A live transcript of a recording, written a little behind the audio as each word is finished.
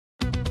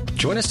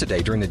Join us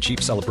today during the Jeep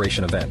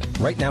Celebration event.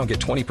 Right now, get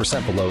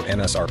 20% below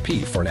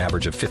MSRP for an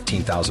average of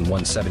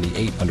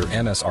 $15,178 under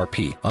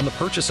MSRP on the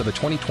purchase of a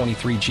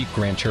 2023 Jeep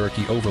Grand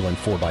Cherokee Overland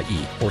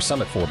 4xE or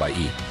Summit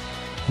 4xE.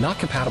 Not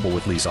compatible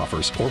with lease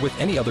offers or with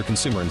any other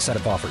consumer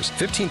incentive offers.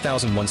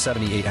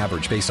 $15,178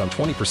 average based on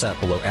 20%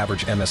 below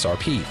average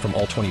MSRP from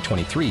all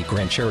 2023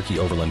 Grand Cherokee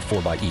Overland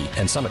 4xE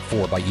and Summit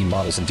 4xE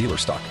models in dealer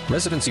stock.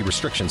 Residency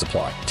restrictions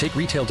apply. Take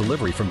retail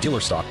delivery from dealer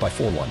stock by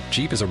 4/1.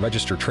 Jeep is a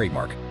registered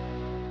trademark.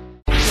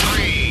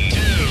 3, 2,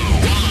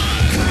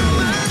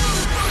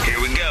 1.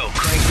 Here we go.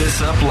 Crank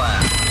this up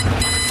loud.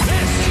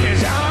 This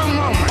is our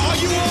moment. Are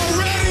you all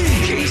ready?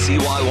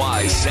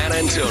 KCYY San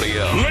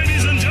Antonio.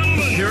 Ladies and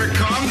gentlemen, here it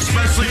comes,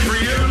 especially for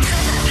you.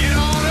 Get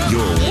on up.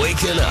 You're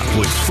waking up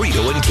with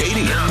Frito and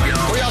Katy.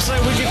 What y'all say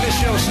we get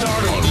this show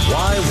started? On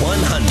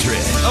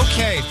Y100.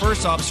 Okay,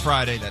 first off, it's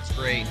Friday. That's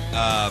great.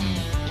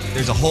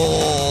 There's a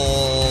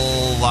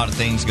whole lot of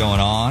things going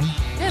on.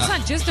 Yeah, it's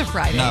not just a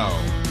Friday. No,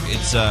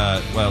 it's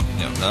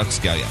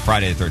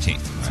Friday the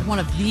 13th. It's one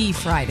of the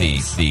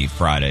Fridays. The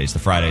Fridays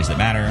that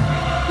matter.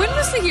 When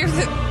was the year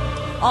that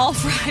all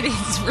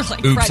Fridays were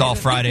like Oops, Friday all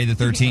Friday the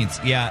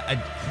 13th. Yeah. I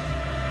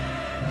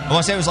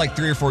want to say it was like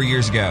 3 or 4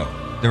 years ago.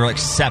 There were like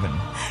 7.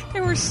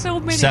 There were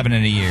so many. 7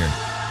 in a year.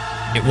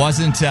 It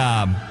wasn't...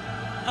 it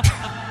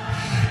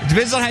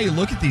depends on how you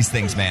look at these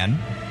things, man.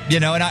 You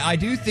know, and I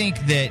do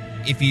think that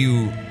if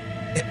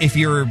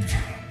you're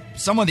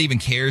someone that even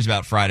cares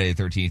about Friday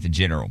the 13th in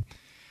general,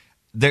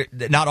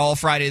 not all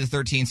Friday the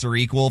 13ths are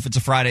equal. If it's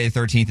a Friday the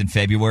 13th in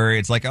February,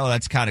 it's like, oh,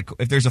 that's kind of cool.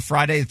 If there's a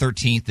Friday the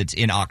 13th that's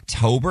in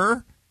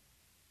October,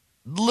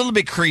 a little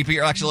bit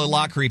creepier, actually a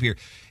lot creepier.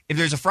 If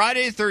there's a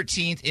Friday the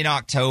 13th in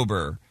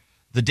October,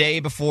 the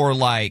day before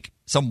like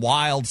some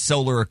wild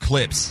solar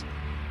eclipse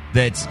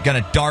that's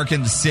going to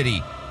darken the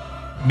city,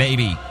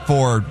 maybe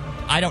for,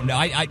 I don't know.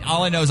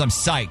 All I know is I'm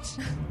psyched.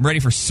 I'm ready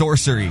for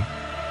sorcery.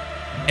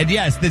 And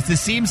yes,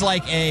 this seems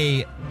like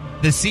a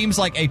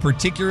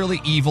particularly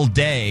evil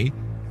day,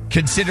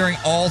 considering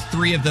all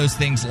 3 of those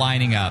things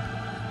lining up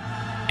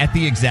at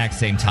the exact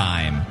same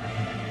time.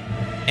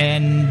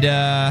 And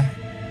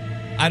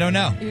I don't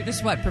know. You're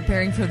just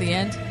preparing for the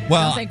end? Well,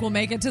 I don't think we'll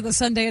make it to the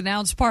Sunday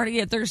announce party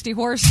at Thirsty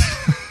Horse.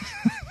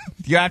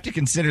 You have to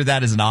consider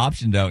that as an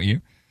option, don't you?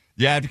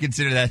 You have to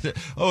consider that.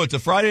 Oh, it's a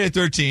Friday the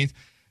 13th.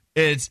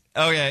 It's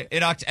okay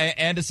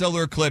and a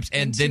solar eclipse,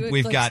 and then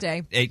we've got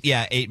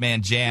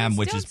 8-man jam,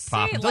 which is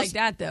popping. Don't say it like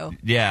that though.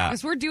 Yeah,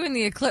 because we're doing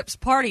the eclipse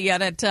party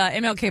at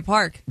MLK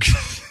Park.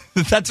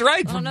 That's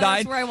right.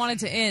 That's where I want it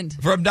to end.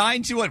 From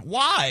 9 to what?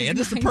 Why? And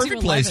that's the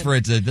perfect place for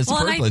it to. That's the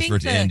perfect place for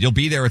it to end. You'll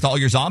be there with all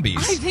your zombies.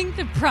 I think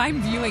the prime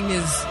viewing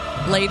is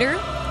later.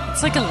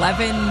 It's like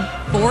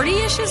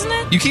 11:40-ish, isn't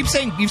it? You keep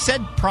saying, you've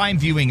said prime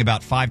viewing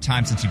about 5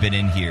 times since you've been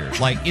in here.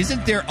 Like,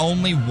 isn't there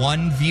only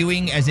one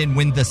viewing, as in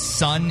when the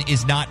sun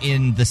is not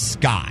in the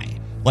sky?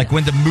 Like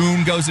when the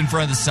moon goes in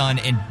front of the sun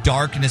and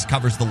darkness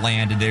covers the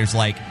land and there's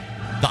like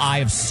the Eye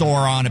of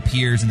Sauron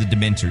appears and the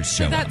Dementors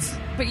show up.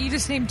 But you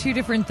just named 2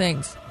 different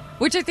things,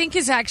 which I think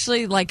is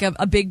actually like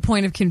a big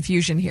point of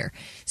confusion here.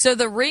 So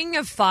the Ring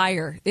of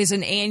Fire is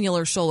an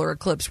annular solar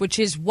eclipse, which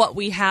is what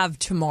we have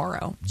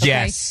tomorrow. Okay?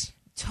 Yes.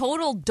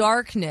 Total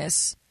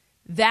darkness,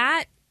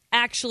 that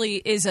actually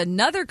is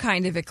another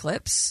kind of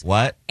eclipse.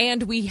 What?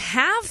 And we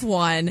have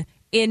one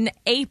in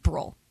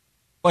April.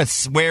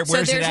 Where's it at in April? So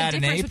there's a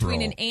difference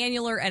between an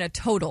annular and a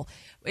total.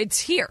 It's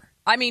here.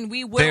 I mean,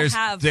 we will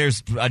have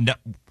there's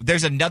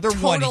another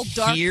one total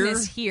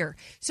darkness here.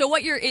 So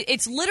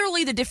it's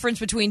literally the difference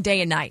between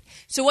day and night.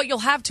 So what you'll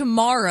have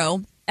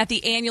tomorrow at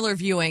the annular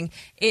viewing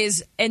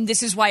is, and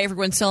this is why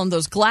everyone's selling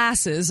those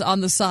glasses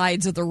on the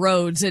sides of the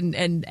roads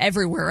and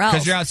everywhere else.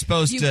 Because you're not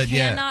supposed to. You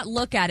cannot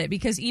look at it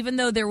because even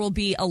though there will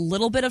be a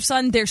little bit of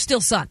sun, there's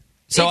still sun.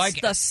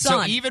 It's the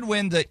sun. So even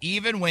when the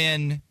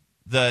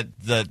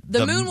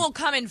moon will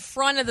come in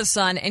front of the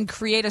sun and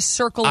create a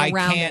circle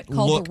around it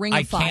called the Ring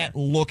of Fire. I can't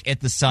look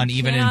at the sun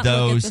even in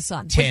those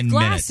 10 minutes. With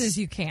glasses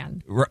you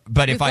can.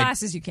 But with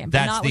glasses you can,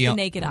 but not with the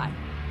naked eye.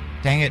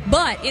 Dang it!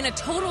 But in a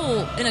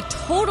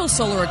total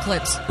solar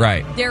eclipse,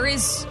 right, there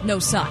is no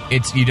sun.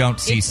 You don't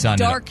see sun.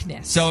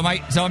 Darkness. So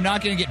I'm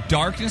not going to get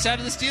darkness out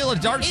of this deal.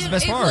 Darkness is the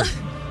best part.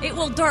 It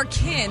will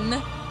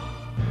darken,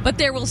 but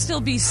there will still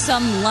be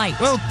some light.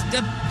 Well,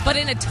 but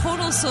in a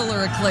total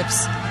solar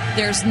eclipse,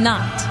 there's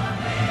not.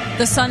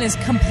 The sun is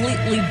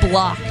completely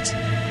blocked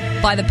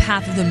by the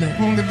path of the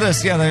moon. Look at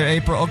this. Yeah, they're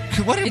April.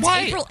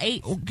 Why? April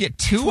 8th. We'll get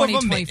 2 of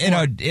them in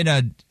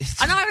a.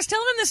 I know. I was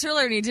telling him this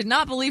earlier, and he did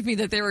not believe me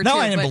that there were 2. No,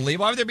 I didn't believe.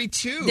 Why would there be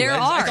 2?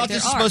 I thought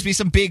this was supposed to be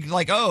some big,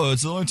 like,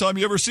 it's the only time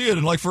you ever see it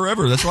in like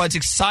forever. That's why it's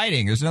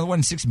exciting. There's another one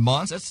in 6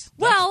 months. That's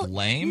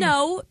lame.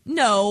 No.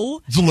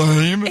 It's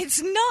lame.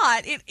 It's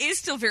not. It is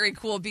still very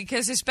cool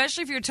because,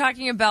 especially if you're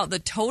talking about the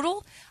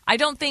total, I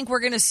don't think we're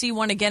going to see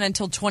one again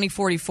until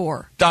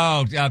 2044.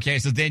 Oh, okay.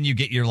 So then you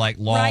get your like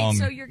long, right?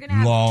 So you're going to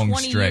have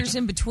 20 stretch. years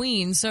in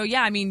between. So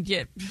yeah, I mean,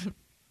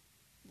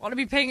 want to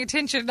be paying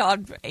attention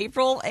on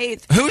April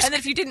 8th. And then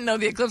if you didn't know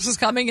the eclipse was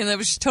coming and there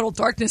was just total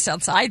darkness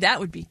outside, that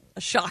would be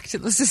shock to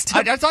the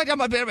system. I thought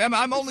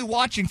I'm only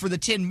watching for the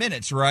 10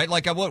 minutes, right?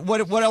 Like,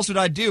 what else would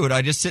I do? Would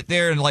I just sit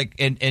there and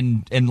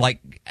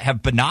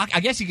have I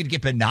guess you could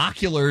get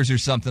binoculars or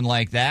something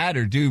like that,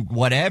 or do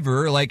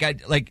whatever.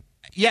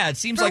 Yeah, it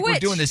seems like we're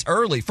doing this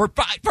early for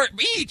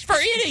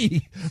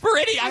any.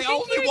 I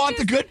only want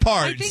the good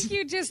parts. I think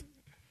you just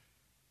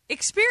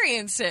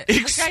experience it.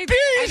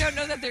 I don't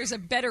know that there's a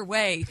better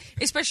way,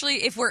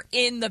 especially if we're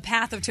in the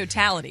path of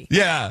totality.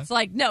 Yeah, it's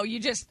like no, you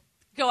just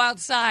go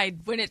outside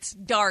when it's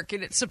dark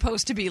and it's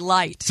supposed to be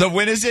light. So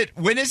when is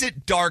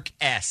it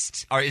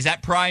darkest? Or is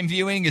that prime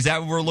viewing? Is that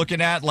what we're looking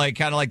at? Like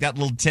kind of like that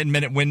little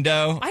 10-minute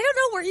window? I don't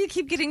know where you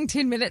keep getting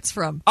 10 minutes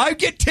from. I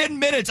get 10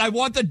 minutes. I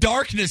want the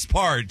darkness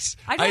parts.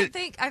 I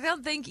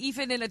don't think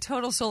even in a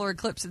total solar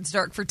eclipse it's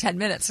dark for 10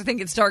 minutes. I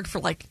think it's dark for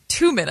like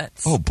 2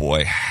 minutes. Oh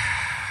boy.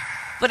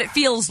 But it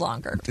feels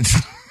longer.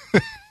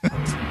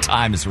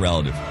 Time is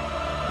relative.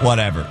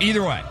 Whatever.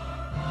 Either way.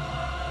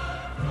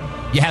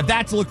 You have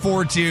that to look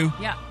forward to.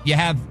 Yeah. You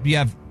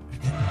have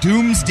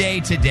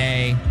Doomsday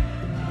today.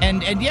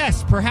 And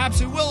yes, perhaps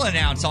we will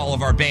announce all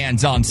of our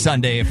bands on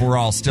Sunday if we're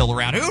all still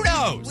around. Who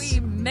knows? We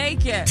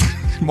make it.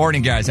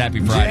 Morning, guys. Happy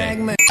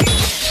Friday.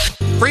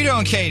 Frito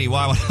and Katy,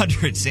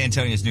 Y100, San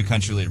Antonio's new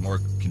country leader. More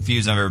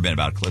confused than I've ever been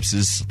about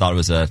eclipses. Thought it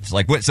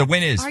was so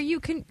when is? Are you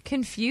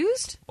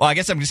confused? Well, I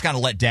guess I'm just kind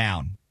of let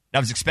down. I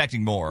was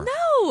expecting more.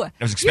 No. I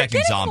was expecting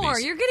you're getting zombies. More.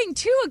 You're getting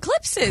 2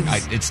 eclipses.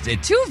 It's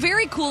 2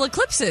 very cool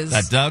eclipses.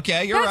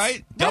 Okay, you're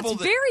right. That's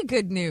very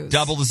good news.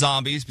 Double the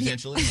zombies,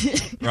 potentially.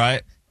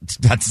 Right?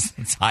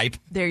 That's hype.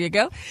 There you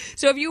go.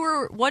 So if you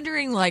were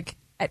wondering,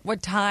 at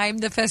what time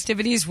the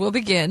festivities will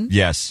begin.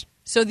 Yes.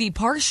 So the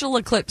partial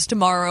eclipse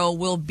tomorrow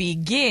will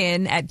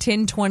begin at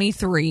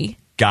 10:23.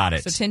 Got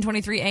it. So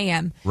 10:23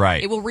 a.m.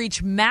 Right. It will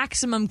reach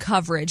maximum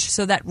coverage,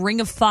 so that ring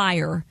of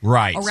fire.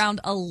 Right. Around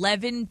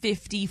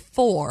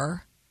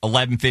 11:54.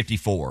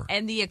 11:54.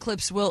 And the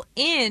eclipse will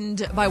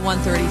end by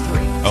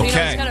 1:33. So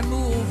Okay. it's got to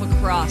move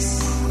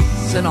across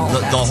and all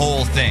that. The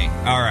whole thing.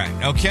 All right.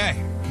 Okay.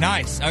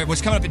 Nice. All right,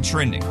 what's coming up in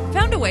trending?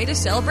 Found a way to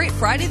celebrate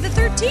Friday the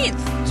 13th.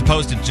 As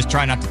opposed to just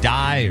try not to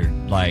die or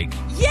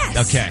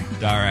Yes. Okay.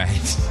 All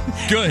right.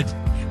 Good.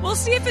 We'll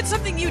see if it's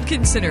something you'd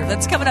consider.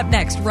 That's coming up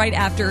next, right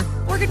after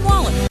Morgan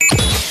Wallen.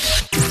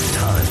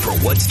 Time for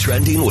What's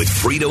Trending with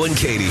Frito and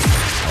Katy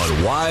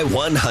on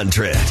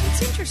Y100.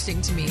 It's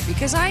interesting to me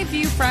because I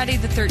view Friday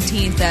the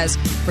 13th as,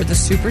 for the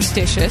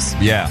superstitious,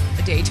 Yeah.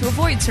 a day to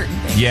avoid certain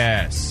things.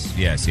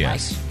 Yes.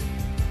 Like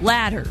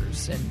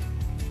ladders and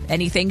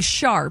anything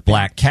sharp.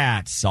 Black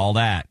cats, all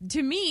that.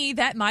 To me,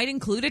 that might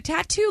include a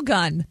tattoo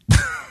gun.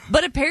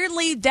 But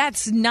apparently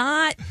that's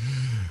not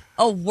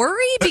a worry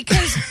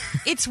because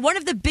it's one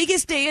of the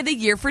biggest day of the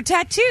year for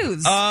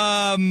tattoos.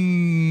 Yeah,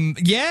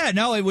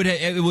 no, it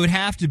would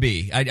have to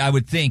be. I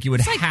would think it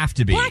would have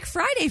to be. Black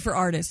Friday for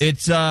artists.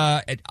 It's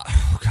oh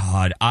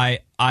God, I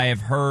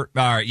have heard.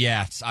 All right,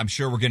 yes, I'm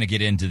sure we're going to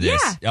get into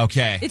this. Yeah.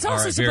 Okay. It's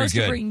also supposed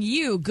to bring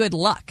you good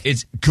luck.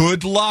 It's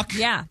good luck?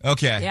 Yeah.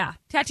 Okay. Yeah.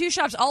 Tattoo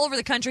shops all over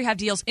the country have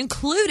deals,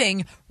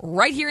 including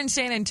right here in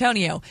San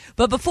Antonio.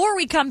 But before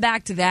we come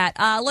back to that,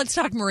 let's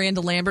talk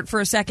Miranda Lambert for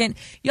a second.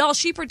 Y'all,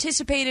 she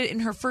participated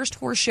in her first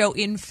horse show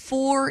in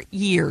 4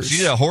 years. She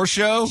did a horse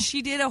show?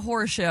 She did a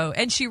horse show.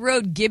 And she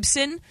rode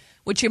Gibson,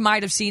 which you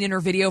might have seen in her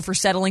video for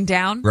Settling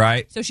Down.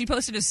 Right. So she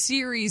posted a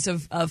series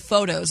of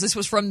photos. This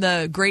was from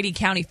the Grady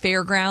County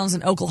Fairgrounds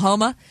in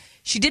Oklahoma.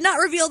 She did not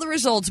reveal the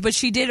results, but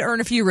she did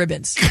earn a few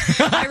ribbons.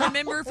 I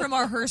remember from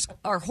our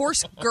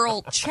horse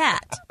girl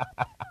chat,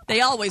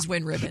 they always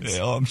win ribbons.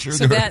 Yeah, I'm sure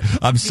so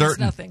I'm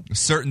nothing.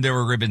 certain there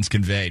were ribbons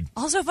conveyed.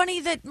 Also funny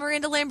that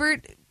Miranda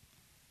Lambert,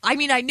 I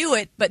mean, I knew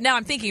it, but now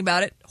I'm thinking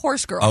about it,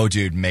 horse girl. Oh,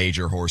 dude,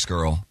 major horse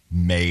girl.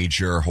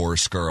 Major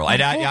horse girl. I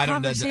don't know.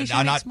 I'm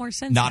makes more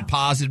sense not now.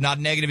 positive, not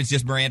negative. It's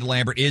just Miranda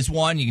Lambert is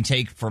one. You can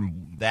take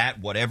from that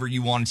whatever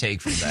you want to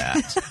take from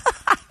that.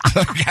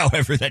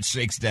 However that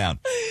shakes down.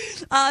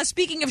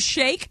 Speaking of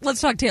shake,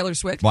 let's talk Taylor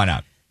Swift. Why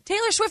not?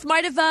 Taylor Swift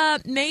might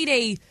have made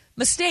a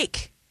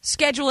mistake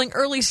scheduling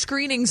early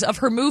screenings of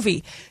her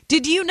movie.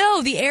 Did you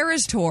know the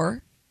Eras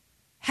Tour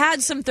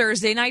had some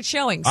Thursday night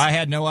showings? I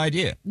had no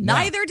idea.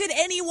 Neither did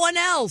anyone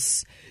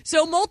else.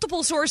 So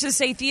multiple sources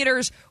say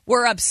theaters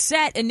were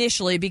upset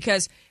initially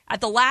because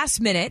at the last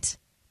minute,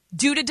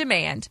 due to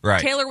demand,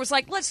 right, Taylor was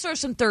like, let's throw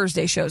some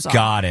Thursday shows on.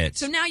 Got it.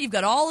 So now you've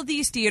got all of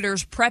these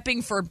theaters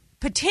prepping for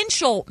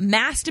potential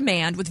mass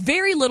demand with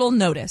very little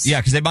notice. Yeah,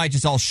 because they might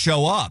just all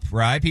show up,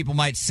 right? People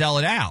might sell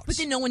it out. But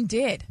then no one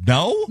did.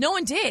 No? No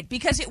one did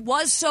because it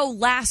was so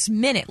last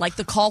minute, like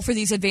the call for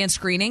these advanced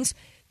screenings.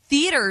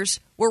 Theaters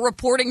were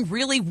reporting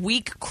really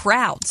weak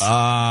crowds. There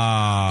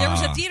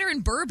was a theater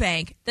in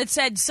Burbank that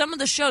said some of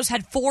the shows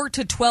had 4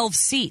 to 12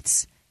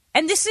 seats.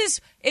 And this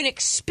is an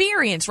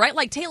experience, right?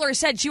 Like Taylor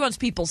said, she wants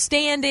people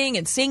standing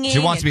and singing. She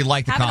wants to be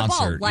like the having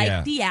concert. A ball, like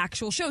yeah. the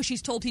actual show.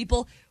 She's told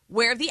people,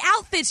 wear the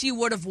outfits you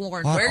would have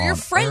worn. What wear your on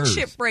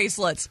friendship earth?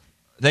 bracelets.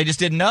 They just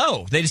didn't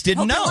know. They just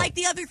didn't know. Like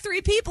the other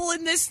 3 people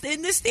in this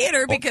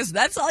theater, because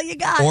that's all you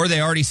got. Or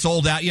they already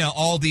sold out,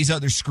 all these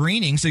other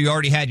screenings, so you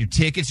already had your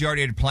tickets, you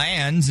already had your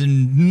plans,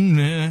 and,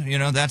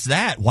 that's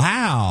that.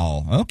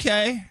 Wow.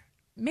 Okay.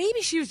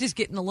 Maybe she was just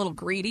getting a little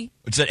greedy.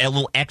 It's a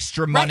little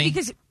extra money. Right,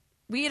 because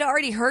we had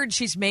already heard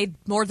she's made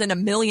more than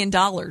 $1 million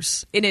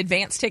in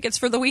advance tickets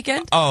for the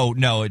weekend. Oh,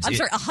 no. I'm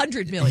sorry,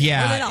 $100 million.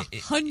 Yeah. More than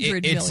 $100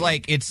 million. It's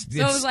like, so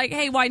it was like,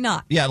 hey, why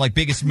not? Yeah, like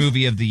biggest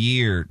movie of the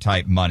year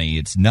type money.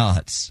 It's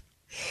nuts.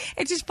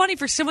 It's just funny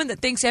for someone that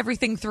thinks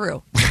everything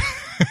through.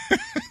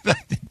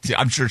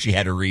 I'm sure she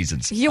had her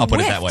reasons. You I'll put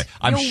whiffed. it that way.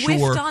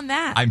 Whiffed on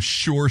that. I'm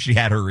sure she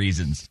had her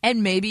reasons.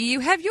 And maybe you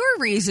have your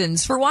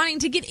reasons for wanting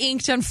to get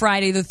inked on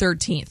Friday the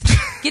 13th.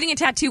 Getting a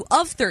tattoo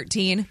of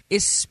 13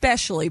 is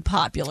especially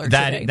popular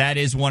today. That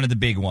is one of the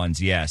big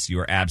ones. Yes, you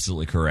are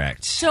absolutely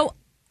correct. So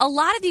a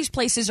lot of these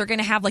places are going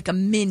to have like a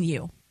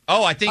menu.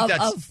 Oh, I think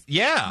of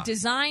yeah.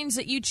 Designs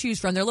that you choose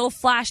from. They're little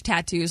flash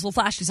tattoos, little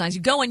flash designs.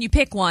 You go and you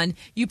pick one.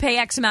 You pay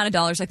X amount of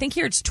dollars. I think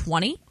here it's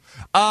 20.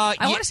 I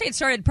want to say it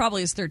started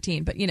probably as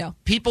 13, but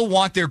people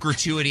want their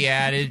gratuity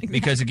added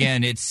because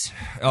again, it's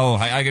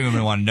I don't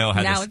even want to know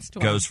how now this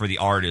goes for the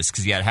artist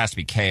because it has to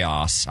be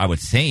chaos. I would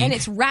think, and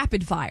it's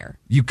rapid fire.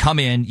 You come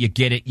in, you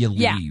get it, you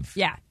leave.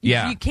 Yeah.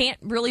 You can't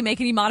really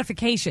make any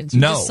modifications. You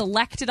just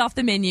select it off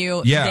the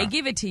menu. Yeah. They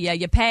give it to you.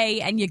 You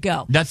pay and you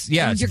go. It's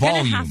you're volume.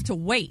 Going to have to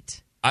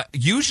wait.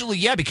 Usually,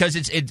 yeah, because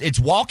it's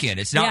walk-in.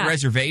 It's not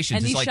reservations.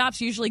 And it's these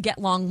shops usually get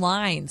long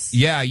lines.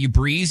 Yeah, you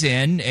breeze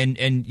in,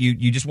 and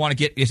you just want to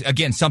get,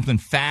 again, something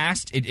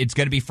fast. It's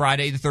going to be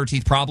Friday the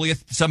 13th, probably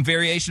some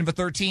variation of a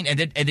 13, and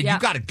then you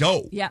got to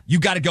go. Yeah.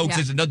 You got to go because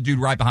there's another dude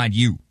right behind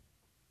you.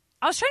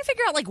 I was trying to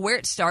figure out where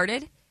it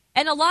started,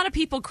 and a lot of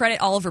people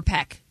credit Oliver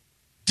Peck.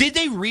 Did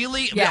they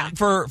really? Yeah.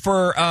 For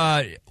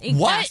Ink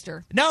what?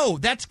 Master. No,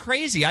 that's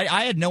crazy.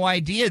 I had no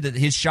idea that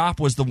his shop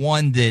was the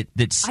one that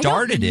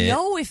started it. I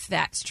don't know if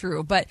that's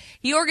true, but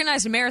he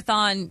organized a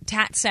marathon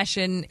tat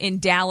session in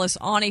Dallas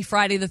on a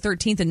Friday the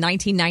 13th in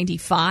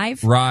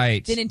 1995.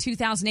 Right. Then in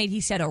 2008,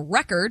 he set a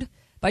record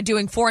by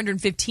doing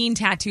 415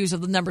 tattoos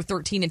of the number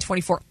 13 in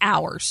 24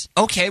 hours.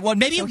 Okay, well,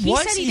 maybe it was him. He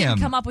said he didn't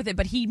come up with it,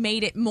 but he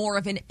made it more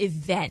of an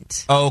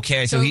event.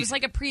 Okay, so it was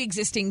like a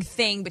pre-existing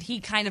thing, but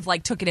he kind of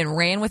took it and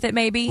ran with it,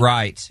 maybe.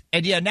 Right.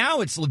 And yeah, now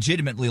it's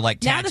legitimately tattoo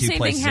places now the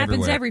same thing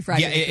happens everywhere. every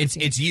Friday. Yeah,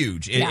 it's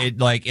huge.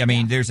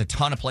 There's a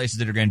ton of places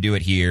that are going to do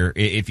it here.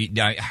 If you,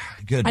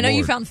 good I know Lord.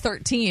 you found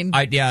 13.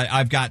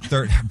 I've got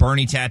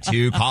Bernie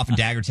tattoo, Coffin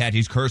Dagger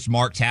tattoos, Cursed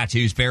Mark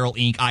tattoos, Feral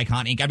Ink,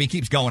 Icon Ink. I mean, it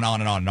keeps going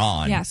on and on and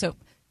on. Yeah, so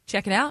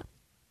check it out.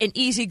 An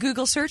easy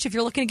Google search if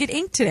you're looking to get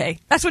inked today.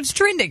 That's what's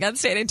trending on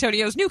San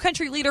Antonio's new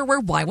country leader.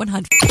 We're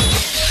Y100.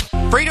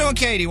 Frito and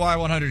Katy,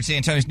 Y100, San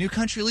Antonio's new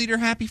country leader.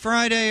 Happy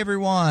Friday,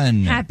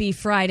 everyone. Happy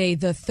Friday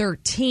the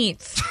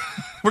 13th.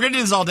 We're going to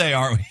do this all day,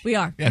 aren't we? We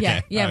are.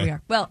 Okay. Yeah, we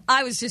are. Well,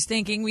 I was just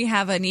thinking we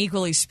have an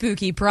equally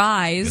spooky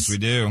prize. Yes, we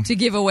do. To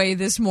give away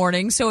this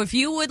morning. So if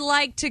you would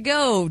like to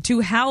go to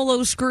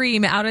Howlow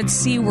Scream out at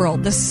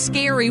SeaWorld, the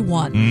scary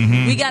one,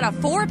 we got a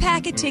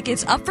 4-pack of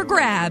tickets up for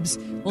grabs.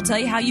 We'll tell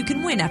you how you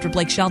can win after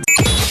Blake Shelton.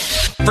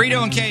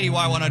 Frito and Katy,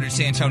 Y100,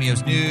 San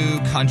Antonio's new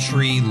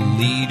country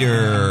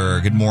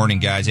leader. Good morning,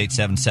 guys.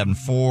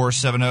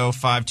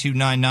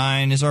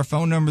 877-470-5299 is our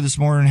phone number this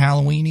morning,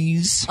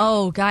 Halloweenies.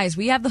 Oh, guys,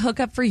 we have the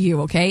hookup for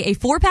you, okay? A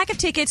 4-pack of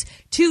tickets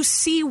to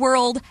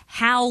SeaWorld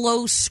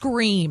Howlow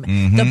Scream.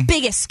 The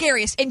biggest,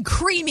 scariest, and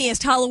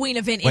creamiest Halloween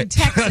event in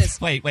Texas.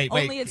 Wait.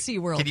 Only at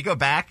SeaWorld. Can you go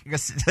back?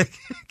 The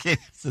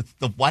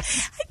what?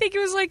 I think it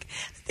was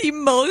the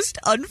most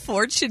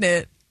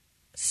unfortunate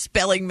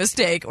spelling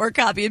mistake or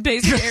copy and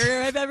paste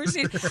error I've ever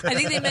seen. I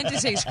think they meant to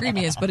say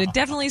screamiest, but it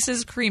definitely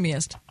says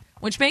creamiest,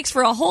 which makes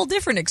for a whole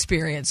different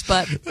experience,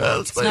 but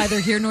it's neither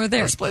here nor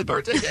there. Let's play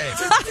birthday game.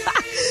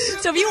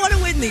 So if you want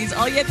to win these,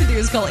 all you have to do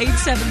is call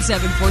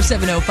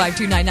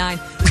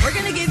 877-470-5299. We're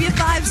going to give you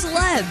 5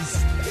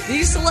 celebs.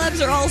 These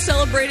celebs are all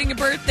celebrating a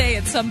birthday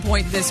at some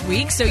point this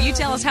week, so you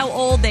tell us how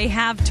old they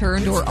have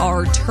turned or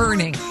are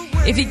turning.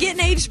 If you get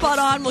an age spot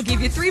on, we'll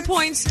give you 3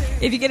 points.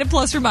 If you get a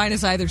plus or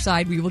minus either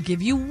side, we will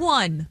give you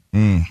 1.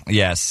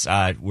 Yes,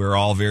 we're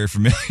all very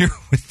familiar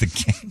with the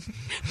game.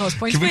 Most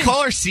points Can we win. call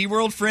our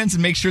SeaWorld friends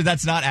and make sure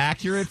that's not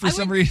accurate for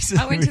some reason?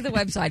 I went to the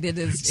website. It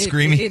is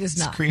Screamy? It is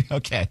not.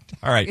 Okay.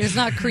 All right. It is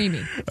not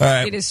creamy. All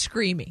right. It is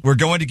screamy. We're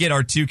going to get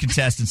our 2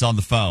 contestants on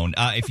the phone.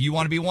 If you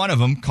want to be one of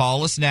them,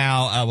 call us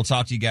now. We'll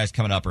talk to you guys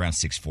coming up around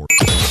 6:40.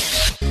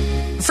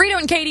 Frito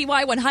and Katy,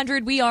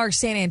 Y100. We are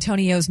San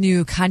Antonio's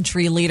new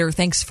country leader.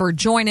 Thanks for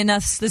joining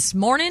us this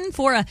morning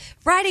for a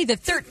Friday the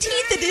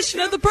 13th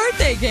edition of the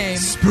birthday game.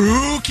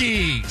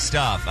 Spooky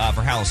stuff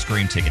for Howlow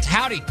Scream tickets.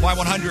 Howdy,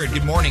 Y100.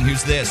 Good morning.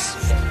 Who's this?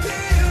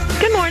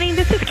 Good morning.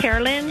 This is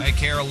Carolyn. Hey,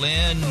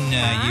 Carolyn.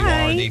 You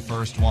are the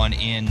first one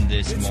in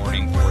this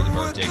morning for the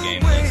birthday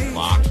game. Let's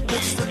lock you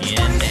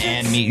in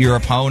and meet your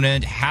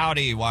opponent.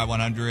 Howdy,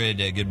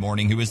 Y100. Good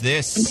morning. Who is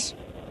this?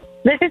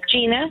 This is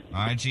Gina.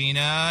 Hi,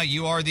 Gina.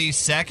 You are the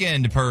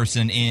second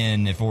person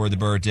in for the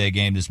birthday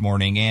game this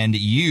morning, and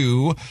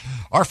you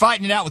are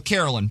fighting it out with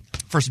Carolyn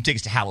for some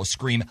tickets to Hallow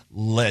Scream.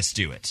 Let's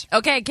do it.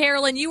 Okay,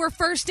 Carolyn, you were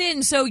first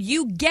in, so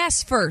you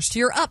guess first.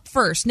 You're up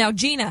first. Now,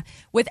 Gina,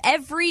 with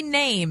every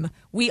name,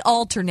 we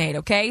alternate,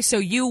 okay? So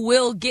you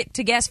will get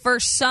to guess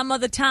first some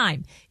of the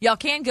time. Y'all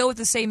can go with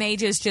the same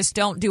ages, just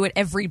don't do it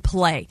every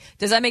play.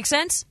 Does that make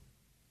sense?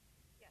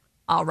 Yeah.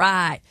 All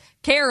right.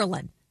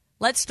 Carolyn,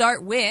 let's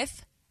start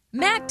with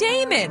Matt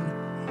Damon.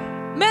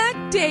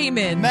 Matt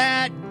Damon.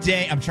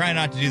 I'm trying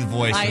not to do the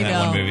voice from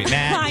that one movie.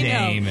 Matt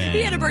Damon.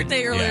 He had a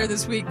birthday earlier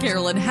this week,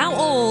 Carolyn. How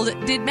old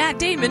did Matt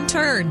Damon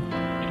turn?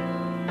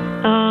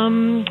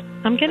 I'm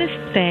going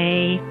to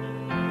say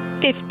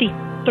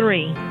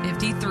 53.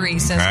 53,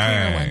 says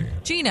Carolyn.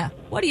 Gina,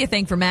 what do you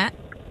think for Matt?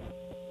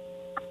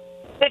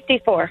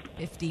 54.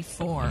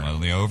 54.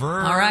 Slightly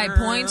over. All right,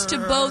 points to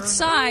both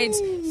sides.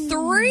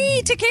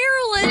 3 to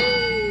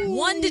Carolyn.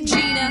 1 to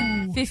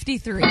Gina.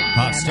 53.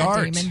 Hot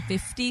start. Matt Damon,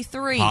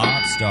 53.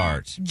 Hot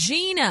start.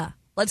 Gina,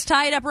 let's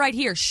tie it up right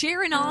here.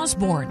 Sharon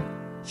Osbourne.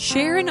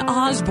 Sharon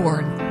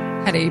Osbourne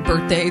had a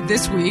birthday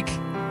this week.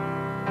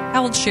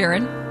 How old's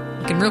Sharon?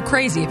 Looking real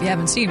crazy if you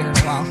haven't seen her in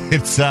a while.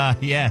 It's,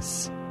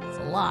 yes. It's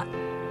a lot.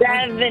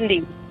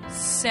 70.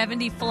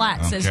 70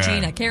 flat, says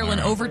Gina. Carolyn,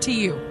 over to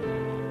you.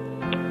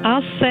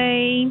 I'll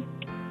say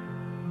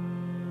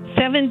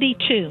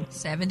 72.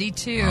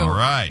 72. All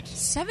right.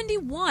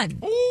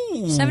 71.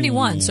 Ooh.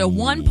 71. So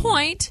 1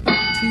 point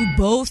to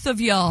both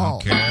of y'all.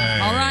 Okay.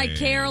 All right,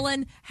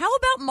 Carolyn. How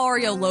about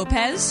Mario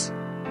Lopez?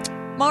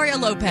 Mario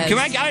Lopez.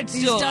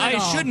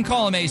 I shouldn't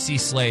call him AC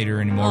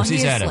Slater anymore. Well,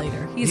 he's had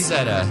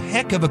a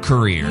heck of a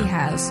career. He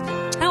has.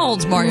 How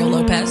old's Mario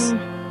Lopez?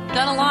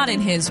 Done a lot in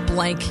his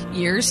blank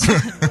years. He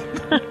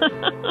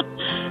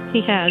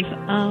has.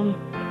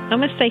 I'm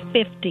going to say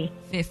 50.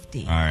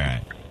 50. All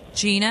right.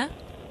 Gina?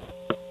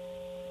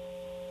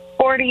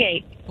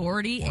 48.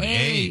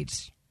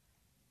 48.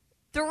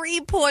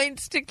 3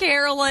 points to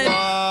Carolyn.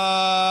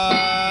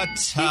 What?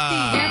 50.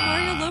 Yeah,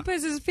 Mario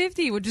Lopez is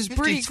 50, which is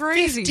pretty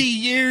crazy. 50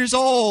 years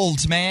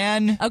old,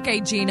 man.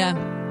 Okay,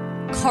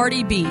 Gina.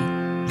 Cardi B.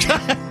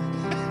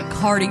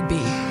 Cardi B.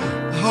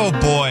 Oh,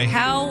 boy.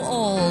 How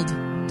old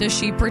does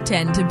she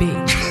pretend to be?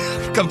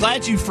 I'm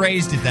glad you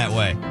phrased it that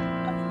way.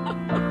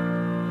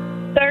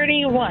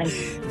 31.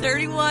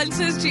 31,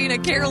 says Gina.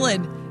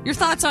 Carolyn, your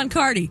thoughts on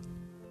Cardi?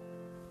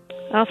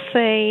 I'll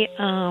say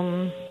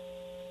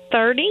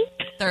 30.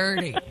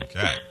 30.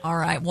 Okay. All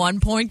right, 1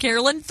 point,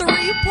 Carolyn.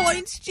 3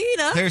 points,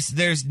 Gina.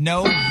 There's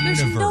no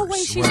universe. There's no way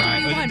she's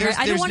 31. Right?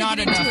 I don't want to get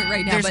into it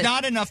right now. There's but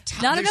not enough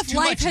time. Not enough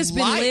life has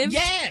been lived.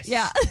 Yes.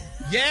 Yeah.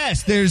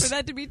 Yes, there's... For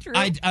that to be true.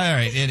 all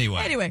right,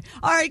 anyway. Anyway.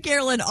 All right,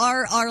 Carolyn,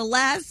 our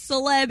last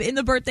celeb in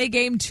the birthday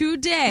game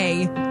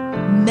today,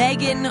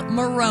 Megan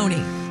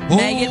Maroney. Ooh.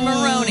 Megan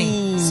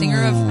Maroney,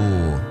 singer of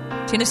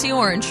Tennessee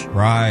Orange.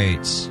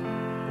 Right.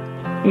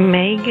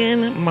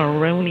 Megan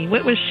Maroney.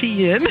 What was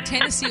she in?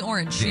 Tennessee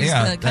Orange. She's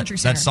the country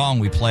singer. That song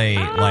we play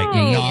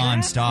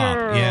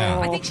nonstop. Yeah.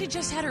 I think she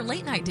just had her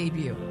late night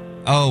debut.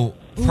 Oh,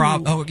 I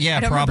don't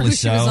remember who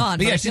so. she was on,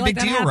 but yeah, I it's a feel big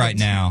like that deal right happens.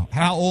 now.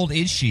 How old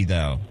is she,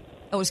 though?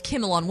 Oh, it was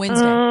Kimmel on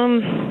Wednesday.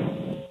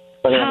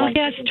 I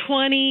guess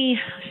 20.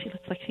 She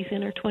looks like she's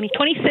in her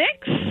 26.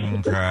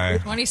 Okay.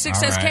 26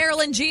 All says right.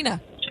 Carolyn.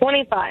 Gina.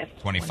 25.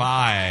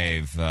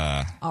 25.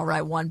 All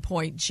right, 1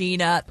 point,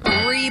 Gina.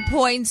 3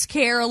 points,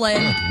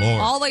 Carolyn. Good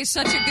Lord. Always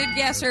such a good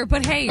guesser.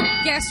 But hey,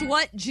 guess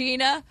what,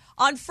 Gina?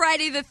 On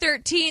Friday the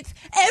 13th,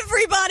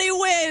 everybody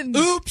wins.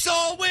 Oops,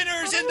 all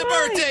winners in the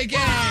birthday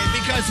game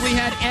because we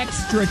had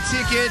extra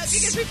tickets.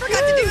 Because we forgot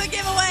to do a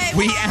giveaway.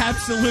 We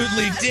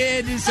absolutely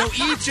did. So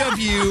each of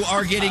you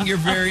are getting your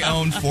very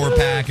own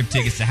 4-pack of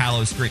tickets to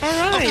Hallow Scream. All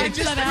right.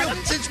 Okay,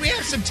 since we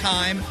have some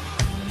time,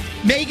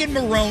 Megan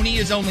Maroney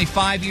is only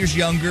 5 years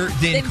younger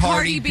than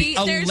Cardi B.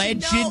 There's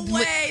no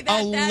way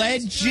that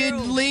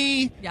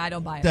allegedly. is true. Yeah, I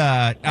don't buy it.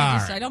 I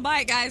I don't buy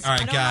it, guys. All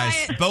right, I don't guys.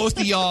 buy it. Both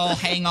of y'all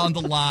hang on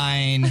the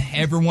line.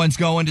 Everyone's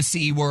going to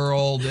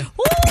SeaWorld.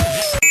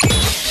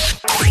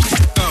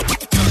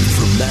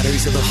 For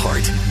matters of the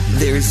heart,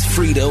 there's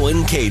Frito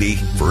and Katy.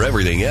 For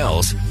everything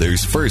else,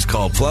 there's First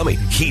Call Plumbing,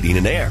 Heating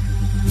and Air.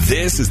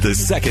 This is the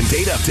second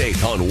date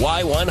update on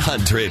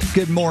Y100.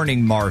 Good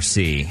morning,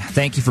 Marcy.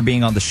 Thank you for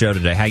being on the show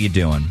today. How you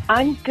doing?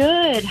 I'm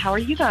good. How are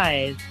you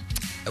guys?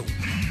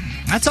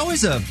 That's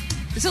always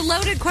It's a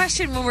loaded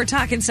question when we're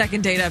talking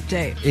second date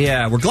update.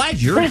 Yeah, we're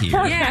glad you're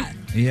here. Yeah.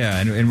 Yeah,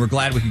 and we're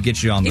glad we could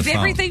get you on the If phone.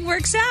 everything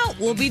works out,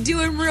 we'll be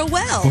doing real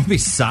well. We'll be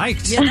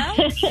psyched. You know?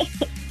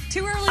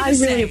 Too early to I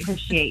say. really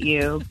appreciate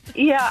you.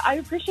 Yeah, I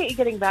appreciate you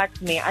getting back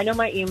to me. I know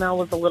my email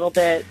was a little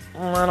bit,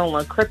 I don't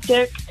know,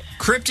 cryptic.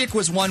 Cryptic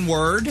was one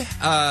word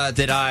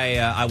that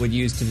I would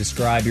use to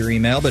describe your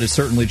email, but it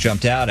certainly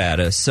jumped out at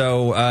us.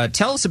 So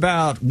tell us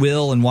about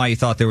Will and why you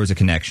thought there was a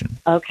connection.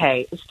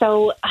 Okay,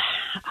 so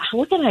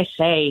what can I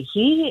say?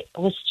 He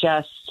was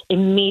just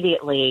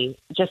immediately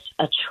just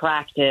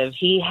attractive.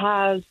 He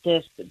has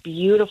this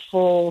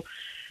beautiful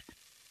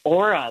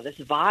aura, this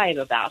vibe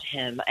about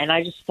him. And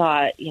I just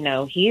thought,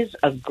 he's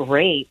a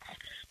great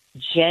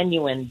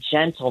genuine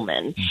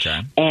gentleman.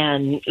 Okay.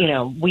 And, you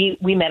know, we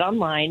met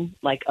online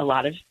like a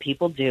lot of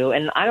people do,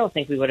 and I don't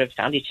think we would have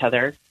found each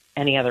other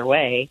any other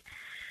way.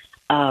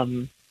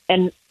 And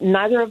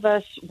neither of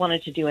us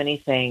wanted to do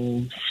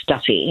anything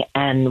stuffy,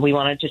 and we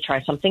wanted to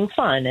try something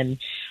fun. And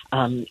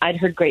I'd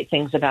heard great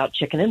things about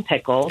chicken and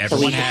pickle, so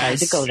we decided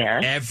to go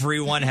there.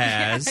 Everyone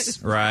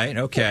has, right?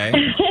 Okay.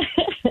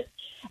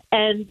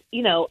 And,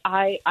 you know,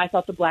 I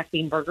thought the black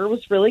bean burger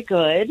was really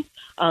good.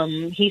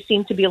 He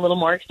seemed to be a little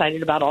more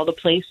excited about all the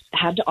place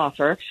had to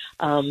offer.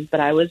 But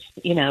I was,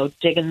 you know,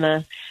 digging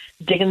the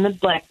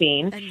black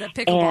bean. And the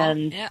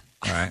pickleball. Yeah.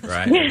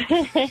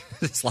 Right.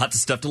 There's lots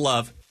of stuff to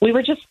love. We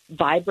were just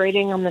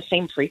vibrating on the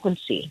same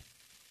frequency.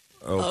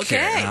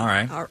 Okay. All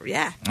right.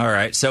 Yeah. All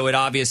right. So it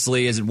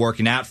obviously isn't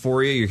working out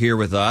for you. You're here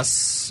with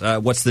us.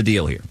 What's the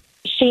deal here?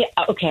 See,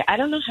 okay, I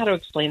don't know how to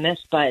explain this,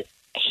 but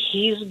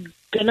he's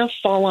going to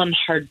fall on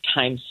hard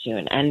times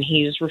soon, and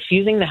he's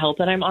refusing the help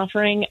that I'm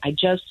offering. I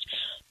just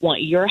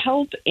want your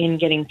help in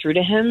getting through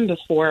to him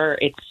before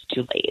it's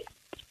too late.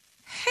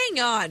 Hang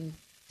on.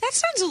 That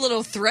sounds a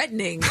little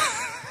threatening.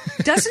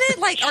 Doesn't it?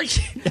 Like, are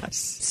you... Yes.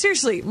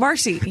 Seriously,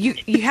 Marcy, you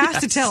have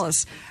to tell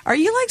us. Are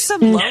you like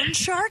some loan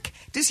shark?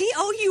 Does he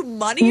owe you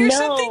money or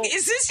something?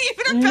 Is this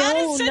even about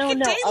a second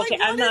date? Okay,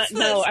 like, I'm not.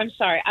 No, I'm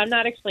sorry. I'm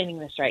not explaining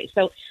this right.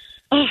 So,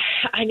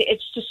 it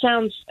just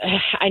sounds.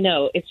 I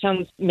know it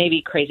sounds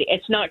maybe crazy.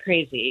 It's not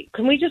crazy.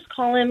 Can we just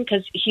call him,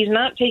 because he's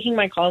not taking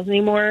my calls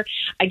anymore?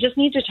 I just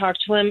need to talk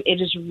to him.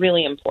 It is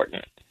really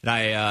important. And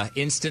I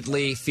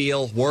instantly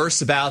feel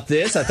worse about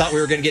this. I thought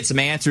we were going to get some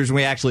answers when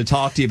we actually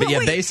talked to you. But yeah,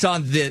 based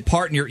on the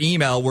part in your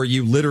email where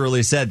you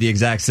literally said the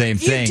exact same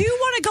thing. You do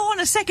want to go on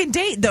a second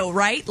date, though,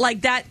 right?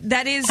 Like that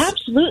is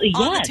absolutely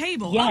on the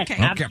table. Yes,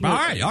 okay.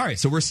 Absolutely. All right.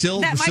 So we're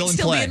still that in might play.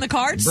 still be in the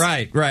cards.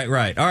 Right.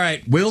 All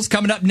right. Will's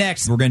coming up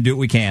next. We're going to do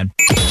what we can.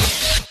 For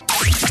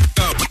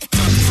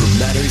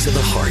matters of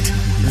the heart,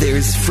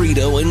 there's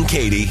Frito and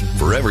Katy.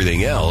 For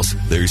everything else,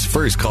 there's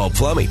First Call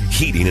Plumbing,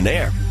 Heating and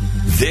Air.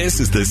 This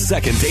is the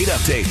second date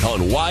update on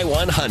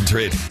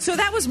Y100. So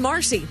that was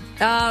Marcy.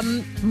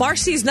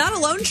 Marcy's not a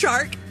loan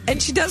shark, and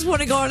she does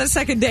want to go on a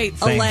second date.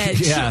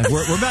 Alleged. Yeah,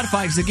 we're about to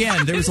find, because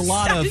again, there's a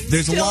lot of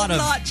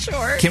not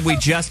sure. Can we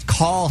just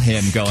call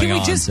him going on? Can we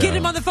just get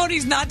him on the phone?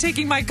 He's not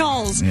taking my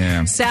calls.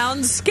 Yeah.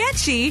 Sounds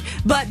sketchy,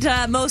 but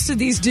most of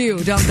these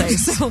do, don't they?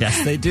 So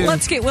yes, they do.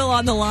 Let's get Will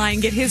on the line,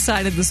 get his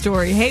side of the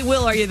story. Hey,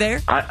 Will, are you there?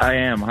 I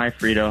am. Hi,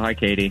 Frito. Hi,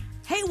 Katy.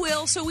 Hey,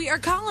 Will, so we are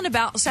calling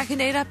about second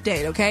date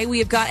update, okay? We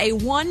have got a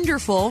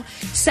wonderful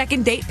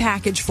second date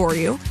package for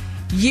you.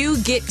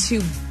 You get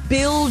to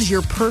build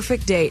your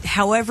perfect date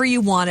however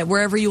you want it,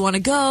 wherever you want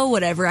to go,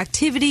 whatever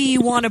activity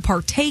you want to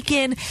partake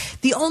in.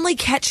 The only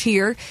catch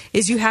here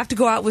is you have to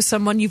go out with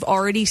someone you've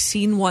already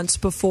seen once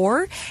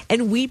before,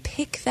 and we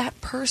pick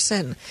that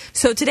person.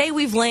 So today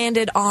we've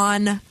landed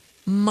on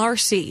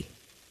Marcy.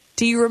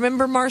 Do you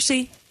remember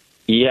Marcy?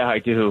 Yeah, I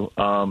do.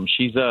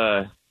 She's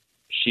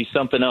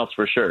something else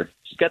for sure.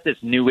 She's got this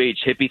new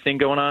age hippie thing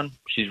going on.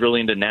 She's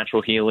really into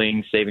natural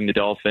healing, saving the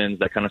dolphins,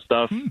 that kind of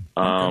stuff.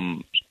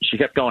 She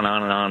kept going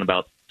on and on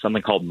about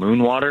something called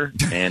moon water.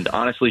 And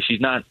honestly,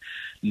 she's not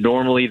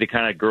normally the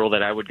kind of girl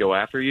that I would go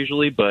after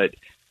usually, but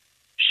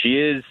she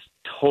is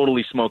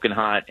totally smoking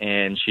hot,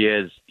 and she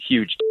has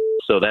huge.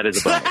 So that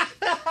is a bonus.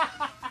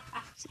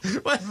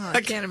 I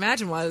can't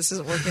imagine why this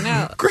isn't working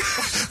out.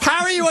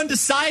 How are you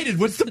undecided?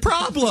 What's the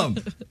problem?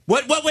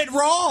 What went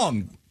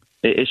wrong?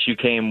 The issue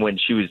came when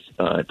she was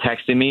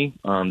texting me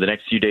the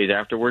next few days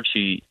afterwards.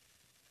 It's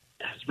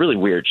really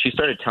weird. She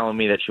started telling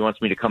me that she wants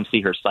me to come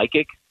see her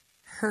psychic.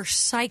 Her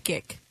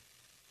psychic?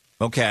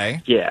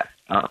 Okay. Yeah.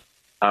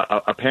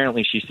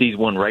 Apparently she sees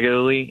one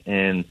regularly,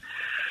 and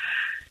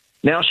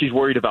now she's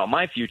worried about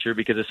my future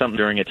because of something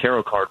during a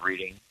tarot card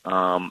reading.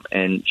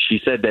 And she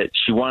said that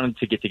she wanted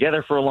to get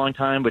together for a long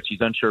time, but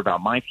she's unsure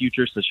about my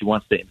future, so she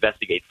wants to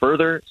investigate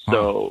further.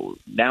 So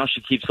now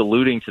she keeps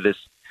alluding to this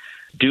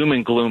doom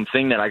and gloom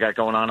thing that I got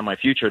going on in my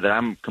future that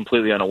I'm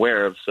completely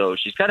unaware of. So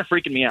she's kind of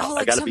freaking me out. Oh,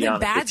 like I got to be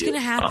honest. Something bad's going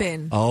to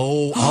happen.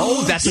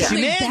 That's what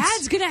she meant. Something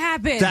bad's going to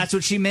happen. That's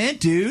what she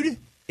meant, dude.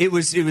 It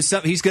was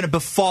something he's going to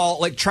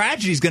befall, like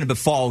tragedy's going to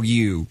befall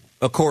you,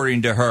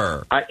 according to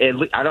her. I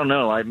don't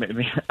know. I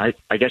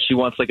guess she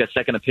wants like a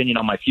second opinion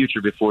on my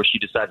future before she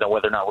decides on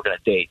whether or not we're going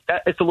to date.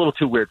 It's a little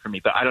too weird for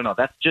me, but I don't know.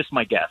 That's just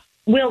my guess.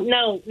 Well,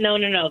 no.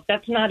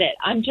 That's not it.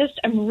 I'm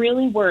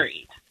really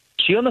worried.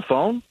 Is she on the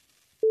phone?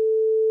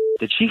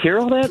 Did she hear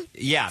all that?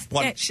 Yeah.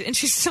 And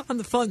she's still on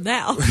the phone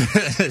now.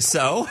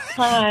 So?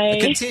 Hi.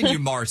 Continue,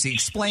 Marcy.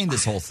 Explain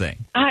this whole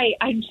thing.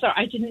 I'm sorry.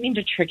 I didn't mean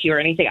to trick you or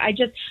anything. I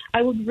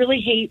would really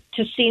hate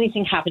to see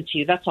anything happen to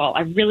you. That's all. I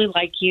really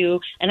like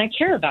you, and I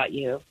care about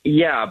you.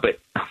 Yeah, but,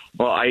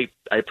 well, I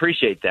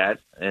appreciate that,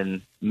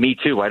 and me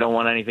too. I don't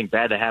want anything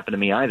bad to happen to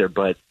me either,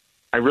 but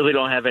I really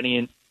don't have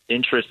any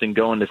interest in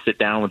going to sit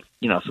down with,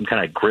 some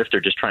kind of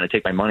grifter just trying to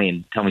take my money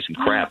and tell me some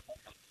crap.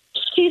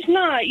 She's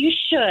not. You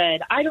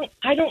should. I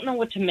don't know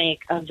what to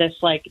make of this,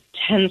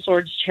 10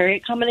 swords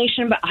chariot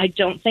combination, but I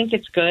don't think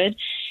it's good.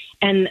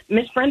 And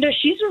Miss Brenda,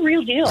 she's a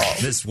real deal.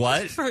 This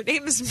what? Her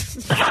name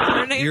is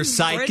Your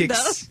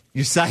psychic's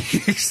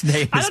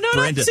name I is don't know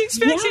Brenda. what she's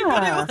expecting,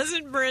 but Yeah. it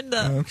wasn't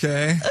Brenda.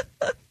 Okay.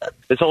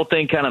 This whole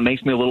thing kind of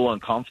makes me a little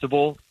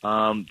uncomfortable.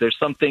 There's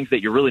some things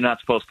that you're really not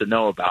supposed to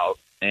know about,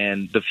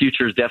 and the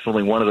future is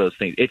definitely one of those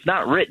things. It's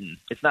not written.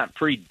 It's not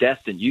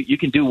predestined. You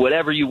can do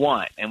whatever you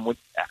want. And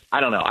I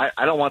don't know.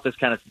 I don't want this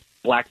kind of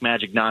black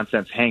magic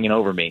nonsense hanging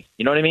over me.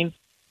 You know what I mean?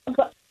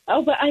 But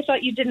I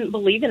thought you didn't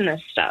believe in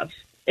this stuff.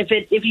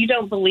 If you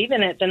don't believe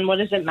in it, then what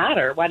does it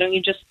matter? Why don't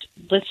you just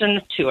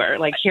listen to her,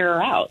 like hear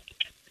her out?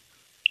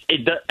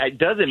 It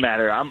doesn't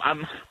matter.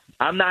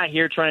 I'm not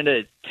here trying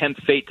to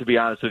tempt fate, to be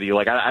honest with you.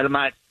 Like I'm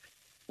not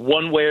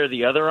one way or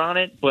the other on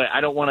it, but I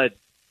don't want to.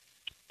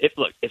 If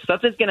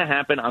something's going to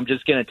happen, I'm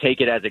just going to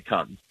take it as it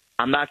comes.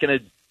 I'm not going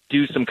to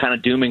do some kind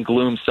of doom and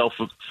gloom,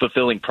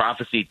 self-fulfilling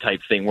prophecy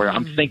type thing where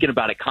I'm thinking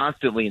about it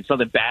constantly and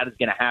something bad is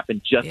going to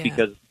happen just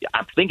because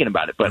I'm thinking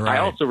about it. But I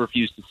also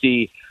refuse to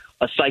see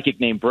a psychic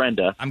named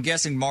Brenda. I'm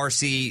guessing,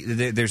 Marcy,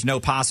 there's no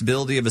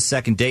possibility of a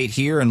second date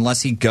here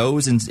unless he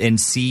goes and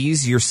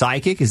sees your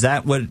psychic. Is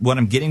that what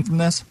I'm getting from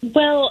this?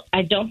 Well,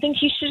 I don't think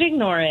he should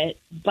ignore it,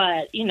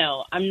 but,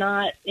 I'm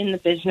not in the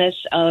business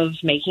of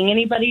making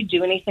anybody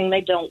do anything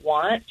they don't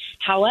want.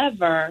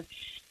 However,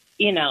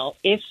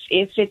 if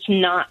it's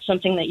not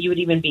something that you would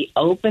even be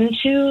open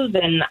to,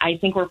 then I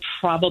think we're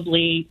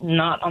probably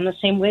not on the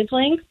same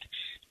wavelength.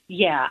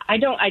 Yeah, I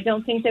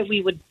don't think that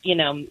we would,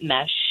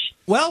 mesh.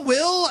 Well,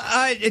 Will,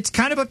 it's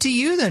kind of up to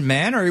you then,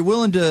 man. Are you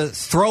willing to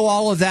throw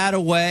all of that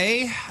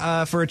away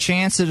for a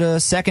chance at a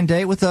second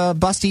date with a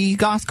busty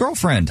goth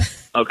girlfriend?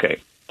 Okay.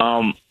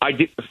 I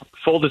did,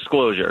 full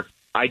disclosure,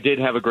 I did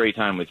have a great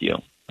time with you.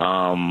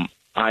 I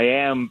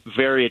am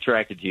very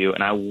attracted to you,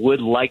 and I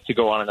would like to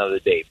go on another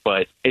date.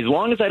 But as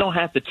long as I don't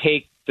have to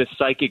take the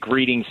psychic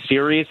reading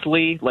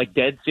seriously, like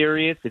dead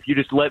serious, if you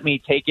just let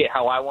me take it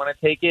how I want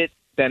to take it,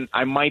 then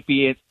I might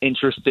be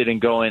interested in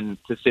going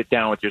to sit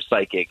down with your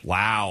psychic.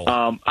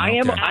 Wow. I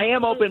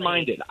am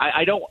open-minded.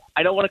 I don't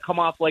want to come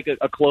off like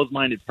a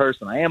closed-minded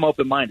person. I am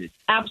open-minded.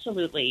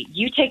 Absolutely.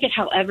 You take it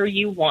however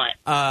you want.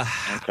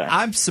 Okay.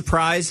 I'm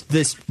surprised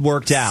this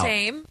worked out.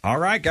 Same. All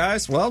right,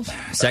 guys. Well,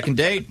 second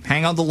date.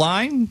 Hang on the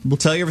line. We'll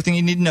tell you everything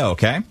you need to know,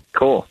 okay?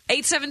 Cool.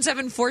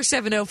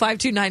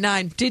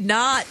 877-470-5299. Did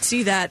not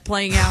see that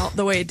playing out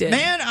the way it did.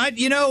 Man,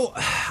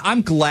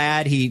 I'm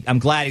glad he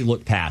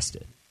looked past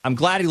it. I'm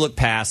glad he looked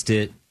past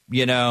it.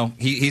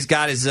 He's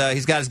got his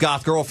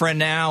goth girlfriend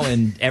now,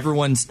 and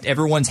everyone's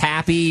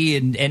happy,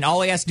 and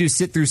all he has to do is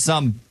sit through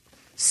some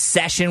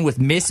session with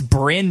Miss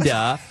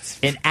Brenda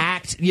and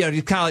act. Kind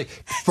of like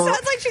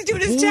sounds like she's doing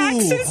his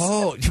taxes.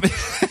 Oh,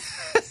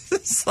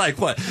 it's like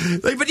what?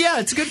 But yeah,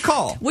 it's a good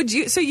call.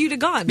 So you'd have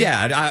gone?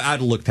 Yeah,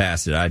 I'd look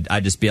past it.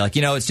 I'd just be like,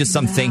 it's just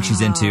something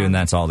she's into, and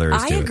that's all there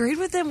is to it. I agreed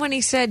with him when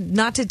he said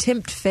not to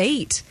tempt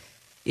fate.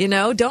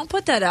 Don't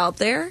put that out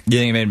there. You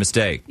think he made a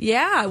mistake?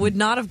 Yeah, I would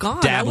not have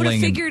gone. I would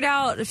have figured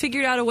out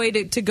a way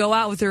to go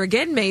out with her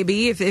again,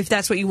 maybe if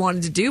that's what you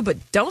wanted to do. But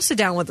don't sit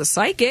down with a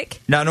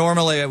psychic. Now,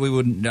 normally I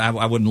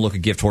wouldn't look a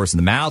gift horse in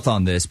the mouth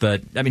on this,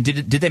 but I mean,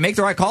 did they make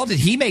the right call? Did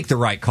he make the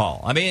right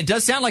call? I mean, it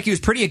does sound like he was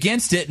pretty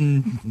against it,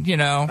 and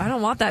I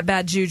don't want that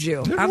bad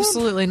juju.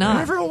 Absolutely not.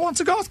 Everyone wants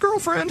a goth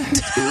girlfriend.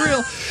 Let's be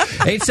real.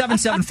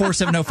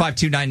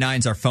 877-470-5299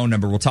 is our phone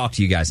number. We'll talk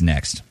to you guys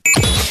next.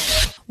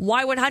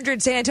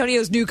 Y100, San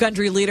Antonio's new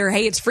country leader.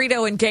 Hey, it's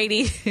Frito and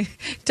Katy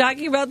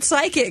talking about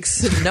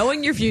psychics and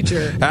knowing your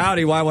future.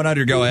 Howdy,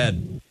 Y100, go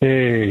ahead.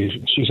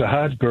 Hey, she's a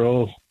hot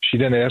girl. She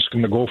didn't ask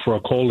him to go for a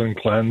colon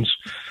cleanse.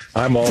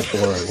 I'm all for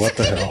it. What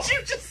the hell?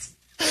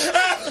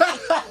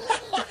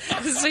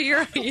 So you're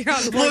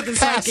on board the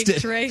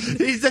psychic train.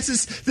 This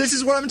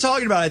is what I'm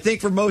talking about. I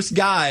think for most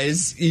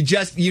guys,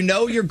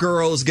 your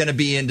girl is going to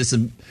be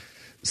into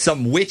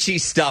some witchy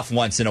stuff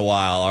once in a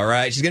while, all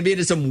right? She's going to be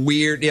into some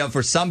weird,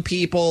 for some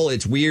people,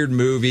 it's weird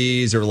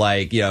movies or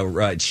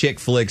chick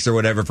flicks or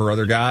whatever. For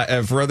other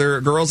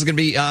girls, it's going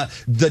to be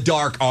the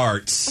dark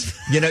arts.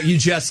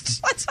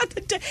 What's on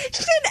the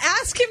she didn't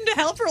ask him to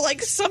help her,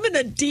 summon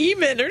a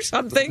demon or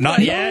something. Not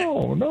yet.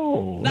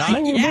 No.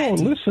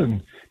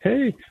 Listen.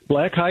 Hey,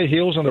 black high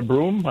heels and a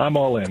broom, I'm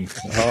all in.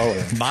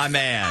 My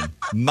man.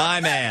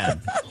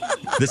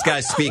 This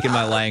guy's speaking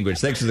my language.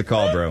 Thanks for the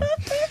call, bro.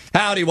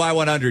 Howdy,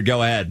 Y100.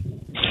 Go ahead.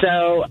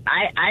 So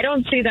I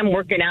don't see them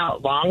working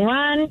out long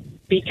run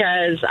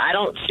because I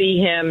don't see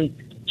him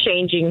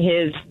changing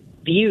his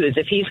views.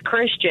 If he's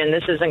Christian,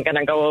 this isn't going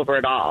to go over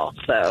at all.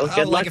 So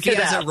good luck if to he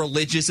that. has a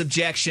religious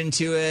objection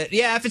to it.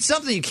 Yeah, if it's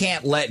something you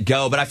can't let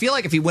go. But I feel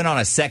like if he went on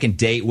a second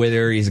date with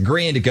her, he's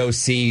agreeing to go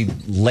see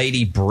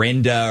Lady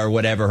Brenda or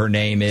whatever her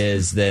name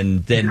is,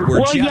 then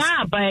we're just...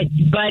 yeah, but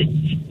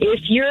if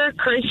you're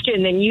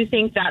Christian, then you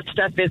think that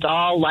stuff is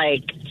all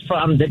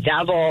from the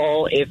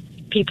devil. If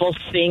people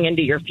seeing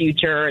into your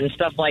future and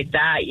stuff like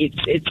that,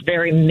 it's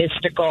very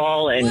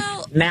mystical and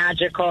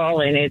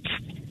magical, and it's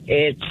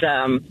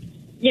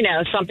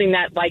something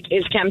that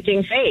is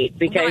tempting fate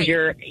because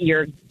you're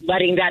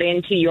letting that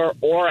into your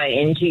aura,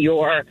 into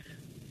your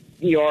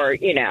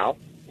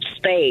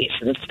space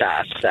and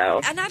stuff.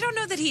 So, and I don't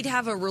know that he'd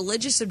have a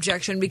religious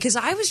objection because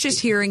I was just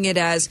hearing it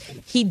as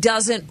he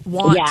doesn't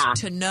want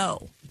to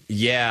know.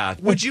 Yeah.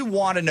 Would you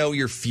want to know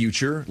your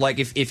future? Like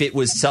if it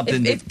was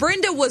something if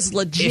Brenda was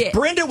legit. If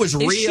Brenda was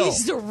real.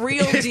 She's the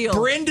real deal. If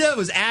Brenda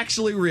was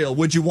actually real,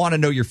 would you want to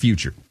know your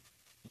future?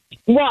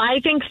 well, I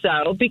think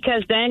so,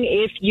 because then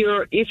if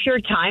your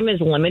time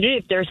is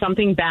limited, if there's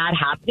something bad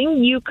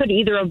happening, you could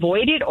either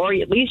avoid it, or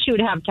at least you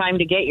would have time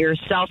to get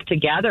yourself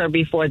together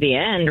before the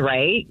end,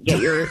 right?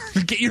 Get your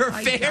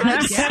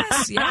affairs.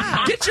 Yes,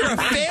 yeah. Get your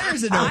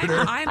affairs in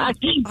order.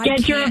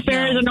 Get your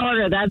affairs in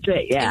order. That's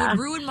it. Yeah. It would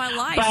ruin my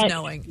life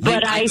knowing.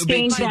 But I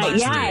think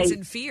that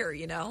in fear,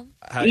 you know.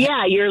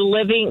 Yeah, you're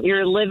living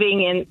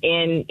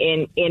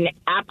in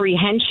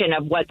apprehension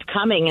of what's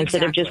coming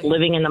instead of just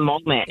living in the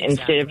moment.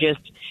 Instead of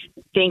just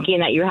thinking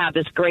that you have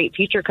this great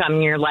future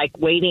coming, you're like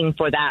waiting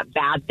for that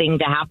bad thing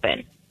to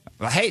happen.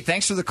 Well, hey,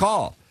 thanks for the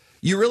call.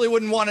 You really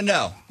wouldn't want to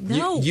know.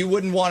 No. You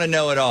wouldn't want to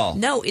know at all.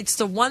 No, it's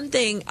the one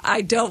thing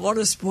I don't want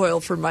to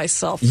spoil for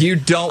myself. You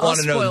don't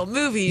want to know. Spoil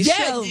movies,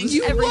 shows,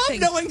 you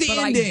everything. love knowing the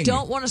ending. I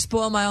don't want to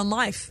spoil my own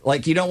life.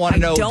 Like, you don't want to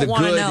know don't the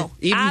want good. to know.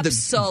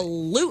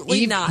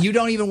 Absolutely not. You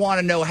don't even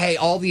want to know, hey,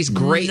 all these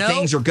great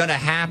things are going to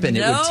happen.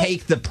 It would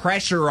take the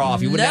pressure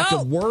off. You wouldn't have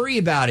to worry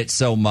about it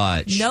so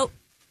much. Nope.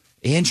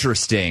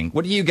 Interesting.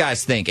 What do you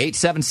guys think?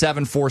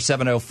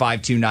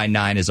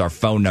 877-470-5299 is our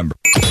phone number.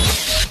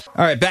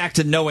 All right, back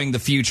to knowing the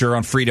future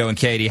on Frito and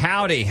Katy.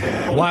 Howdy.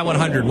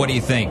 Y100, what do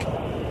you think? As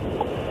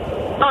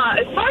far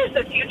as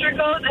the future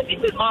goes, I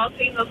think we've all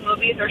seen those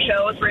movies or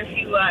shows where if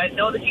you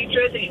know the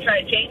future is and you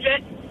try to change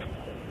it.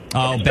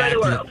 Oh,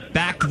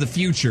 Back to the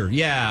Future,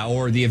 yeah,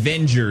 or the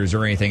Avengers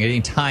or anything, any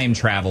time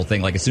travel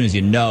thing. Like as soon as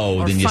you know,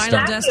 or then you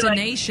Final start.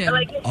 Destination.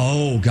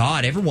 Oh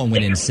God, everyone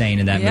went insane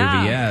in that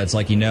movie. Yeah, it's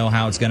like you know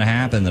how it's going to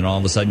happen, then all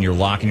of a sudden you're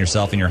locking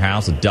yourself in your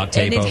house with duct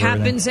tape. And it over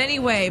happens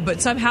anyway,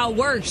 but somehow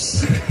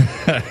worse.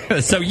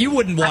 So you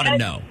wouldn't want to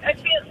know.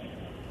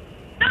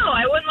 No,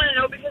 I wouldn't want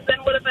to know, because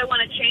then what if I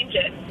want to change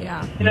it?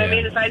 Yeah. You know what I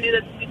mean? If I knew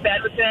that something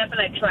bad was going to happen,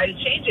 I'd try to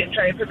change it and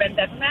try to prevent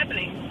that from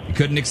happening. You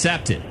couldn't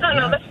accept it.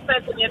 No, that's my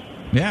opinion.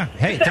 Yeah.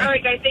 Hey. All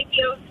right, guys. Thank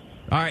you.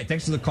 All right.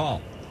 Thanks for the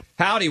call.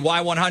 Howdy,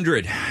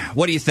 Y100.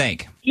 What do you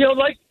think? You know,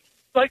 like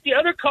the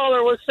other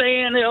caller was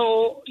saying,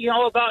 you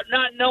know, about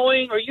not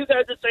knowing, or you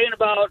guys are saying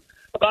about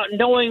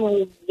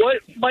knowing what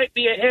might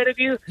be ahead of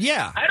you.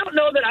 Yeah. I don't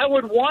know that I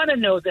would want to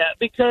know that,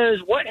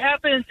 because what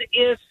happens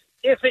if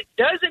it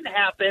doesn't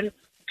happen,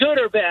 good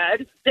or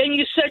bad, then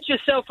you set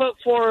yourself up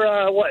for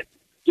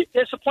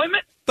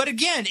disappointment. But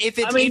again, if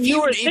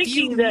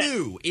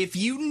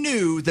you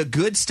knew the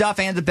good stuff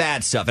and the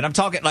bad stuff, and I'm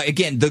talking like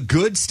again the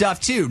good stuff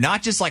too,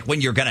 not just like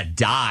when you're gonna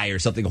die or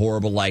something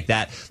horrible like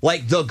that,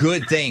 like the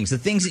good things, the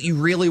things that you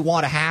really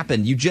want to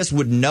happen, you just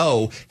would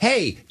know.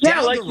 Hey,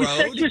 down the road, you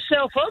set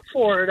yourself up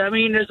for it. I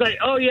mean, it's like,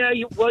 oh yeah,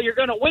 you're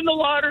gonna win the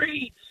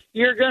lottery,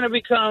 you're gonna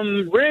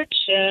become rich,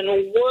 and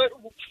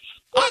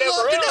I'd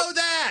love to know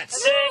that.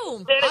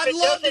 I'd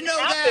love to know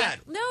that.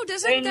 No,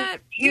 doesn't that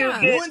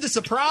ruin the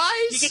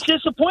surprise? You get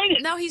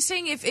disappointed. No, he's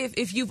saying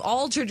if you've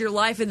altered your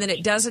life and then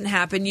it doesn't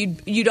happen,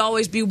 you'd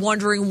always be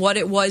wondering what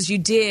it was you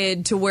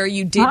did to where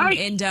you didn't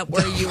end up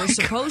where you were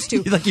supposed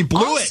to. Like you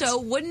blew it. Also,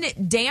 wouldn't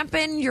it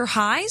dampen your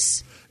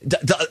highs?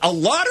 A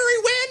lottery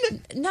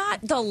win? Not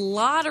the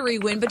lottery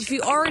win, but if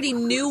you already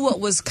knew what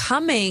was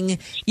coming,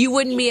 you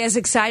wouldn't be as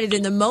excited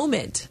in the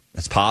moment.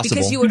 That's possible.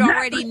 Because you would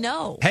already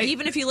know. Hey.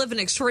 Even if you live an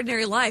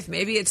extraordinary life,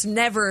 maybe it's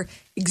never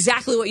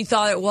exactly what you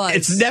thought it was.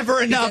 It's never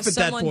enough at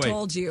that point. Someone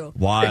told you.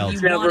 Wild.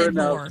 You wanted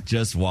more.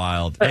 Just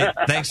wild. Hey,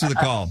 thanks for the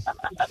call.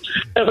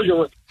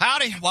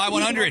 Howdy,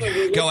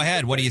 Y100. Go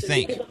ahead. What do you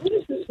think?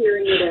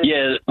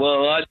 Yeah,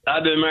 well,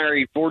 I've been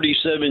married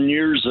 47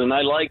 years, and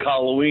I like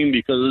Halloween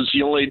because it's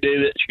the only day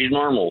that she's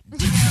normal.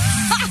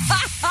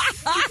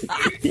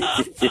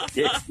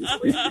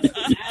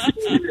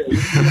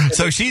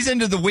 So she's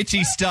into the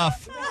witchy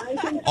stuff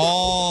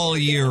all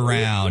year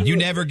round. You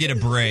never get a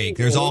break.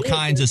 There's all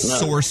kinds of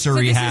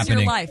sorcery happening.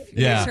 Is your life. You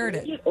just heard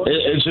it.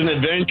 It's an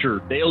adventure,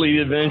 daily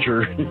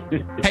adventure.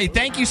 Hey,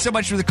 thank you so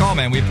much for the call,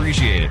 man. We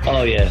appreciate it.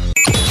 Oh, yeah.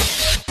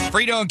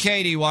 Frito and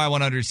Katy,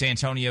 Y100, San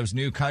Antonio's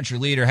new country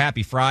leader.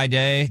 Happy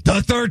Friday. The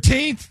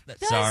 13th.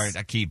 Sorry,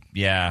 I keep,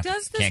 Does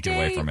this can't get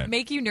away from it.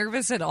 Make you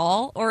nervous at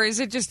all, or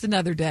is it just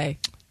another day?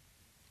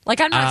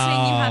 Like, I'm not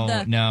saying you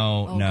have the...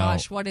 No.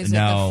 Gosh, what is it?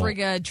 The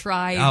Frigga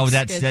tribe. Oh,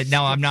 that's...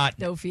 No, I'm not...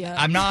 Dofia.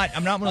 I'm not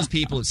one of those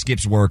people that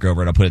skips work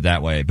over it, I'll put it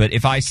that way. But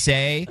if I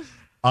say...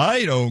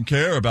 I don't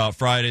care about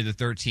Friday the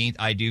 13th,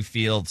 I do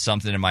feel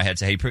something in my head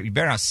say, hey, you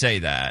better not say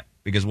that,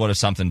 because what if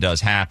something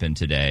does happen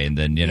today? And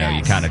then, you know,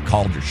 you kind of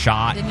called your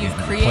shot. Then you've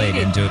played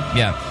into it.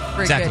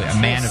 Yeah, exactly.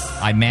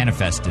 I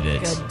manifested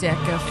it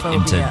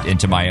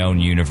into my own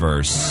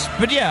universe.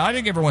 But yeah, I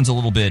think everyone's a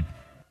little bit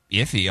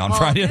iffy on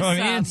Friday. I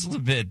mean, it's a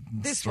little bit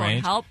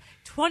strange. Won't help.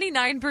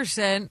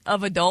 29%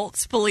 of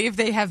adults believe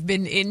they have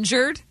been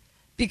injured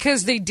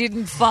because they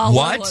didn't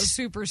follow a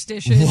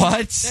superstition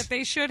that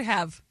they should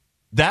have.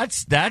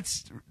 That's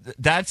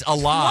a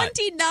lot. 29%,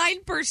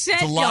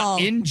 It's a lot. y'all.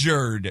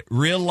 Injured,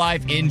 real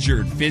life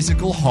injured,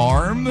 physical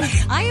harm.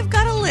 I have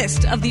got a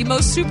list of the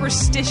most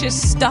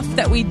superstitious stuff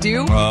that we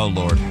do. Oh,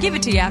 Lord. Give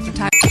it to you after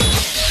time.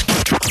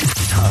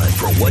 Time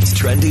for What's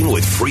Trending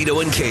with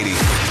Frito and Katy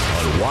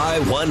on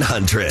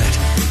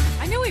Y100.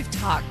 I know we've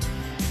talked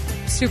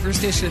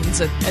superstitions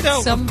at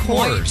No, some of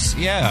point. course,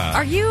 yeah.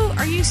 Are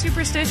you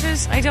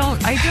superstitious? I don't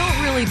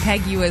really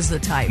peg you as the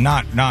type.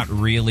 Not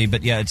really,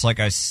 but yeah, it's like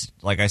I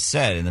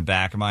said in the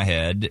back of my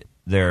head.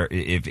 There,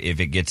 if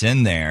it gets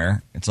in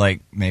there, it's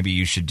like maybe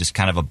you should just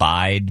kind of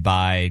abide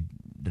by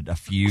a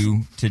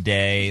few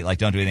today. Like,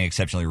 don't do anything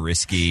exceptionally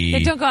risky. Yeah,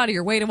 don't go out of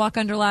your way to walk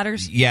under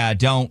ladders. Yeah,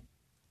 don't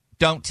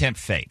tempt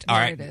fate. All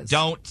There right, it is.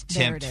 don't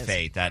There tempt it is.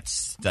 fate.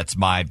 That's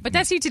my. But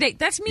that's you today.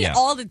 That's me Yeah.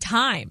 all the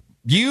time.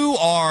 You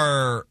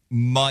are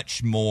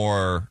much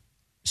more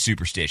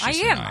superstitious. I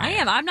than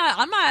am. I'm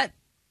not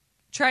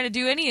trying to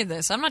do any of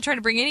this. I'm not trying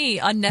to bring any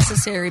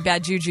unnecessary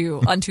bad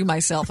juju unto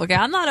myself. Okay,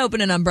 I'm not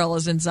opening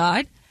umbrellas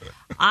inside.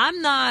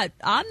 I'm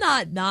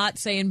not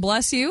saying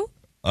bless you.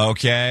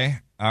 Okay.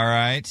 All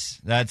right.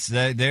 That's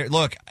there.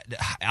 Look,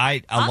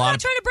 I'm not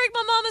trying to break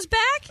my mama's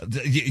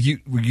back.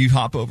 You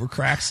hop over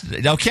cracks.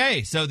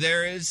 Okay, so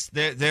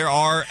there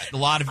are a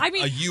lot of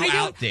you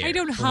out there. I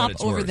don't for what hop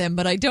it's over worth. them,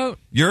 but I don't.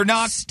 You're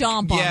not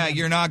stomp on Yeah, them.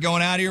 you're not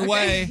going out of your Okay.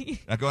 way.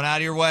 Not going out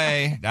of your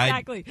way.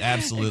 Exactly.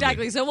 Absolutely.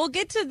 Exactly. So we'll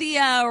get to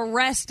the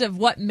rest of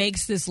what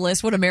makes this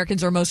list, what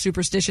Americans are most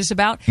superstitious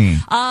about.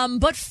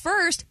 But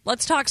first,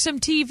 let's talk some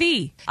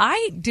TV.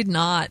 I did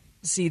not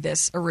see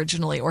this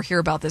originally or hear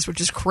about this,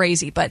 which is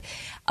crazy, but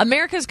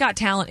America's Got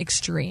Talent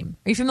Extreme.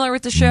 Are you familiar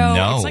with the show?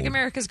 No. It's like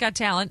America's Got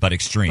Talent. But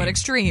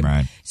extreme.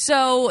 Right.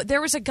 So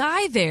there was a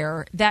guy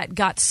there that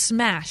got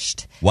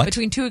smashed What?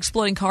 between two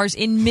exploding cars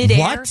in midair,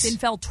 What? then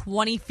fell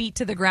 20 feet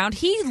to the ground.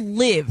 He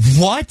lived.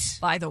 What?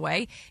 By the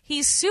way,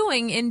 he's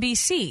suing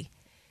NBC.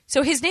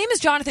 So his name is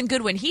Jonathan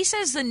Goodwin. He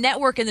says the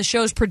network and the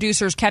show's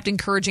producers kept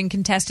encouraging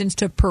contestants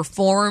to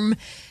perform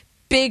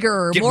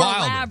bigger, Get more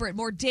wilder. elaborate,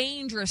 more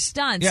dangerous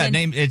stunts. Yeah, And-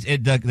 name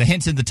the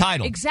hints in the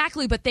title.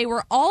 Exactly, but they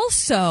were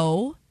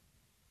also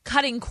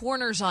cutting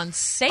corners on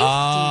safety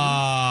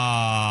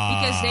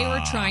because they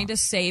were trying to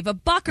save a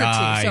buck or two.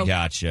 I So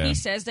gotcha. he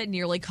says that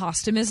nearly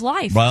cost him his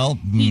life. Well,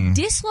 he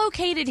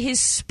dislocated his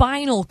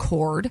spinal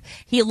cord.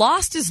 He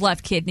lost his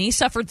left kidney,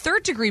 suffered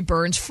third-degree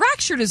burns,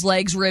 fractured his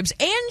legs, ribs,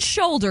 and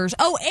shoulders.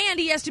 Oh, and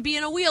he has to be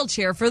in a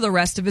wheelchair for the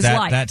rest of his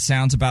life. That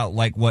sounds about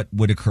like what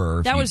would occur.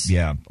 if That you- was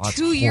yeah, that's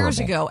 2 years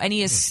horrible. ago, and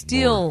he is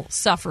still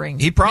suffering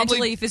He probably-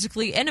 mentally,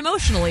 physically, and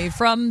emotionally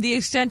from the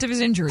extent of his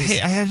injuries.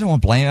 Hey, I don't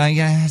want to blame. I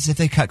guess if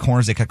they cut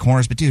corners, they cut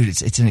corners. But dude,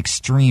 it's an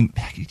extreme.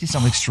 You do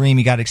something extreme,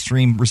 you got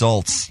extreme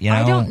results. You know.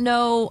 I don't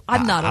know.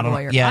 I'm not I a don't-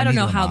 lawyer. yeah, I don't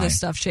know neither how am I. this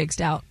stuff shakes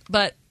out,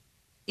 but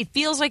it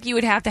feels like you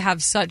would have to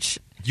have such.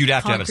 You'd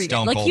have to have a concrete-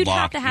 stone like cold you'd have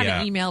lock, to have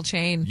yeah. an email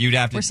chain. You'd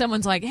have to- where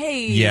someone's like,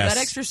 "Hey, Yes.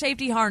 that extra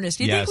safety harness.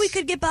 Do you think Yes. we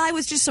could get by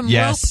with just some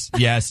Yes,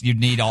 rope?" yes, you'd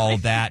need all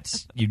of that.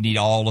 You'd need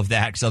all of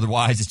that because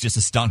otherwise, it's just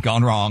a stunt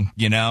gone wrong.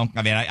 You know,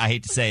 I mean, I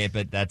hate to say it,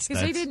 but that's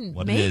Because they didn't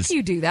what it make is.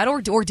 you do that,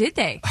 or did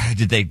they?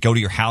 Did they go to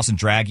your house and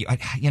drag you?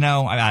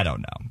 I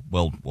don't know.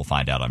 We'll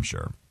find out. I'm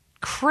sure.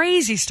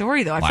 Crazy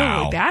story, though. I feel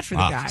really bad for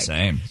the guy.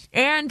 Same.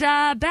 And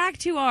back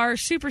to our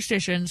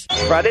superstitions.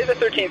 Friday the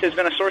 13th has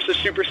been a source of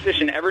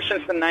superstition ever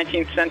since the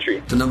 19th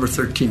century. The number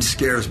 13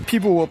 scares me.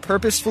 People will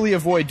purposefully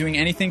avoid doing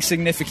anything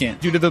significant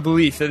due to the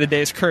belief that the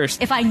day is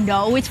cursed. If I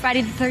know it's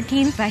Friday the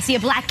 13th, if I see a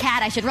black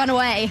cat, I should run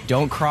away.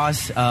 Don't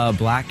cross a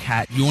black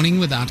cat. Yawning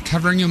without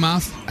covering your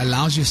mouth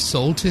allows your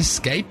soul to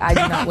escape. I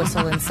do not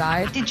whistle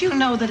inside. Did you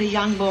know that a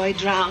young boy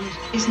drowned?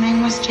 His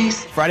name was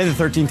Jason. Friday the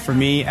 13th for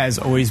me has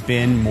always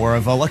been more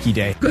of a lucky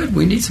day. Good,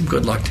 we need some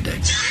good luck today.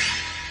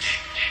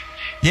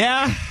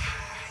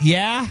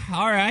 Yeah,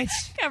 all right.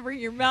 Covering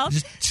your mouth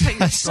so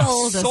your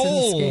soul doesn't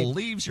escape.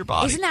 Leaves your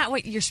body. Isn't that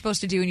what you're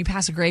supposed to do when you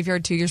pass a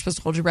graveyard too? You're supposed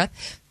to hold your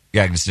breath.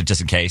 Yeah,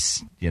 just in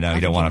case. You know,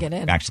 you don't want get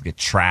in. to actually get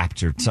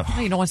trapped or so. Oh,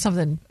 you don't want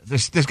something.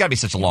 There's got to be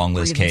such a long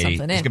list, breathing Katie.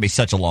 something There's in. going to be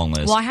such a long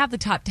list. Well, I have the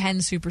top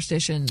 10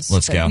 superstitions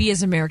Let's that go. we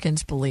as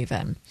Americans believe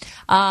in.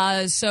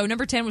 So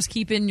number 10 was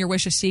keeping your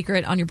wish a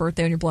secret on your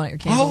birthday when you're blowing out your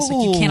candles.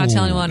 Like you cannot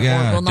tell anyone or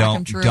it will not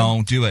come true.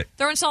 Don't do it.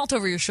 Throwing salt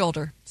over your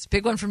shoulder. It's a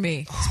big one for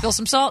me. Spill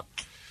some salt.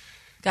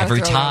 Gotta Every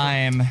throw it over.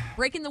 time.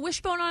 Breaking the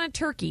wishbone on a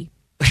turkey.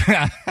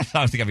 I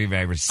don't think I've even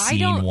ever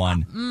seen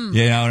one.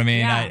 You know what I mean?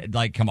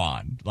 Yeah. Come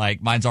on.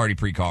 Like, mine's already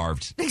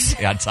pre-carved.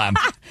 Yeah, time.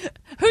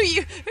 Who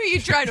you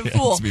trying to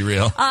fool? Let's be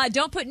real.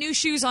 Don't put new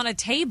shoes on a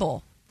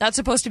table. That's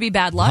supposed to be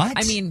bad luck.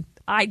 What? I mean,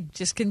 I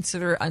just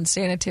consider it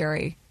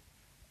unsanitary.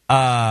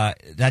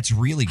 That's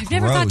really I've gross.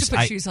 never thought to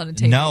put shoes on a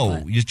table. No,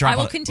 but you just drop I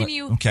will on-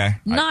 continue Okay.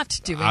 not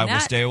doing I that. will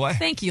stay away.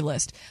 Thank you,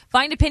 list.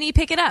 Find a penny,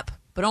 pick it up,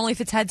 but only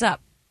if it's heads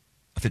up.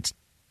 If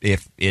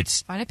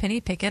it's Find a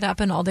penny, pick it up,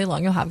 and all day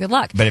long you'll have good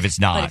luck. But if it's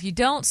not. But if you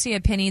don't see a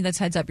penny that's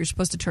heads up, you're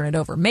supposed to turn it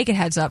over. Make it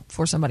heads up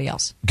for somebody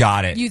else.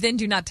 Got it. You then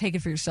do not take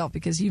it for yourself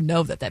because you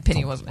know that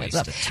penny wasn't heads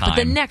up. of But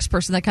the time. next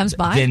person that comes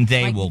by, Then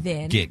they might will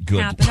then get good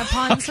happen luck.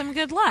 upon some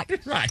good luck.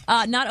 Right.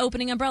 Not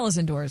opening umbrellas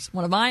indoors.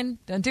 One of mine.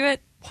 Don't do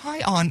it.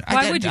 Why on?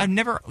 Why would you? I've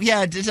never.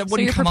 Yeah, it wouldn't so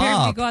you're come prepared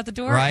up. to go out the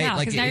door, right? Yeah,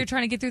 because now you're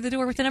trying to get through the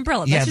door with an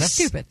umbrella. That's just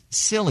stupid.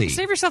 Silly.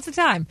 Save yourself the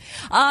time.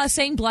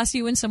 Saying "bless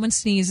you" when someone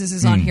sneezes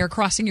is on here.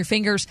 Crossing your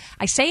fingers.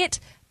 I say it,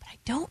 but I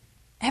don't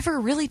ever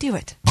really do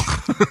it.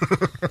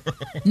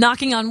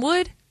 Knocking on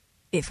wood.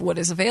 If wood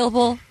is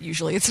available,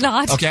 usually it's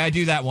not. Okay, I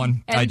do that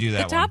one. And I do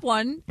that the top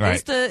one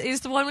Right. is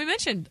the one we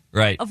mentioned.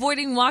 Right.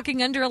 Avoiding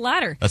walking under a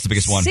ladder. That's the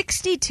biggest one.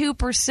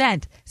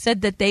 62%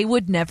 said that they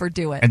would never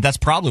do it. And that's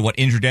probably what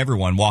injured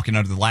everyone walking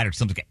under the ladder.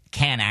 Something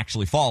can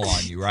actually fall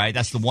on you, right?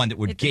 That's the one that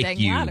would Hit the get dang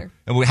you. ladder.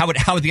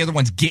 How would the other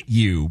ones get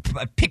you?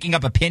 Picking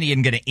up a penny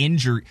and going to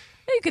injure.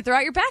 You could throw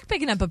out your back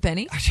picking up a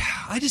penny.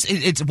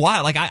 It's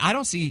wild. Like I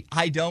don't see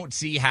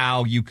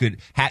how you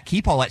could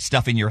keep all that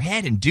stuff in your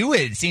head and do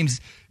it.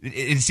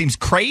 It seems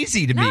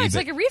crazy to me. No, it's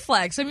like a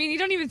reflex. I mean, you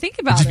don't even think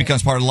about it. It just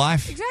becomes part of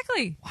life.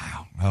 Exactly.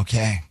 Wow.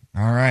 Okay.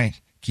 All right.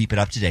 Keep it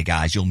up today,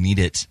 guys. You'll need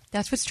it.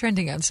 That's what's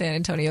trending on San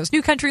Antonio's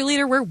new country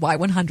leader. We're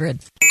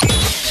Y100.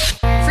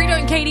 Frito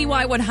and Katy,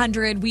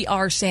 Y100. We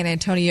are San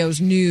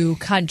Antonio's new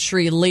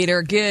country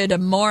leader. Good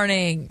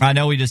morning. I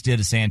know we just did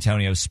a San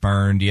Antonio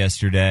Spurned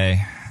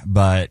yesterday,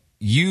 but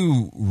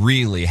you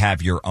really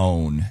have your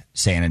own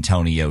San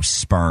Antonio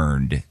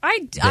Spurned.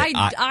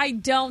 I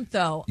don't,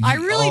 though. I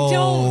really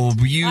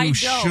don't. You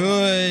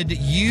should.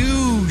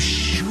 You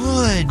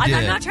should.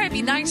 I'm not trying to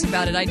be nice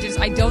about it. I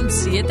don't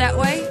see it that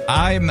way.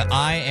 I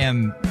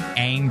am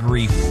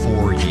angry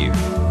for you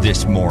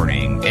this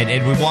morning.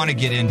 And we want to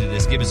get into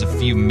this. Give us a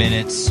few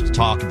minutes to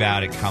talk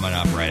about it coming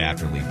up right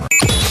after Libra.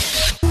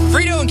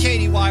 Frito and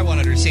Katy,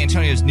 Y100, San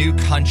Antonio's new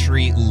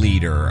country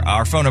leader.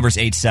 Our phone number is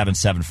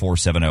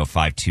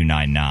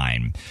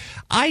 877-470-5299.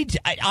 I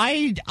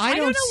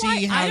don't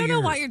see how I don't know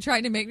why you're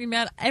trying to make me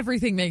mad.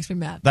 Everything makes me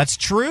mad. That's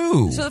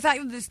true. So the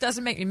fact that this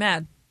doesn't make me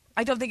mad,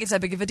 I don't think it's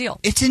that big of a deal.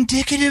 It's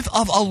indicative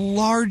of a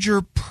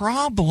larger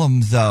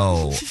problem,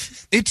 though.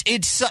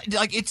 It's such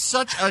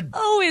a.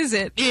 Oh, is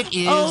it? It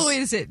is. Oh,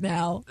 is it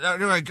now? All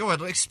right, go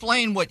ahead.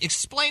 Explain what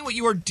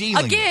you are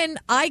dealing with. Again,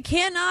 I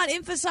cannot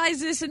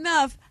emphasize this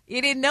enough.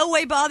 It in no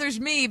way bothers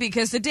me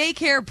because the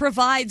daycare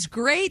provides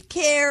great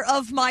care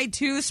of my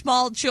two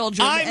small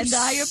children, and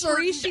I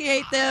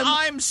appreciate them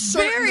I'm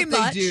certain very that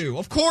much. They do.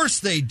 Of course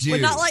they do.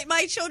 Would not like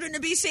my children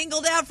to be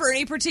singled out for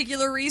any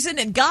particular reason,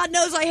 and God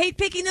knows I hate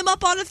picking them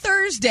up on a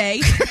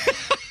Thursday.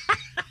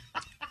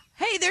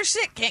 Hey, they're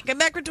sick. Can't come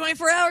back for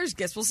 24 hours.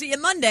 Guess we'll see you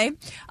Monday.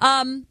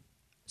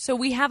 So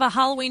we have a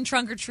Halloween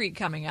trunk or treat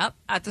coming up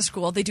at the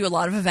school. They do a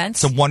lot of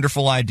events. It's a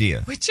wonderful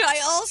idea. Which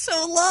I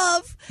also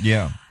love.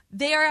 Yeah.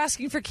 They are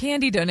asking for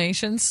candy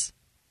donations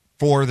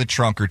for the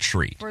trunk or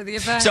treat for the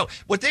event. So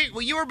what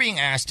you are being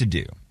asked to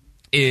do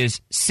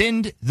is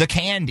send the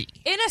candy.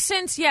 In a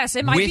sense, yes.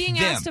 Am I being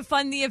asked to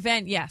fund the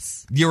event?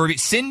 Yes. You're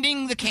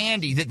sending the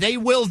candy that they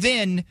will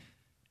then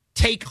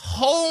take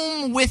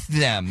home with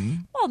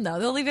them. Well, no,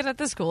 they'll leave it at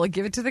the school and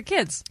give it to the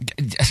kids.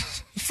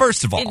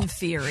 First of all, in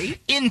theory,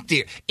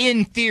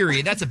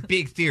 that's a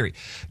big theory.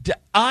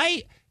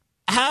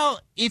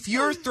 If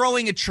you're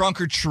throwing a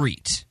trunk or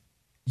treat,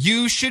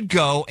 you should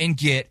go and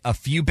get a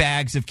few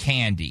bags of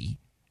candy,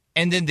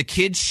 and then the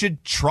kids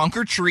should trunk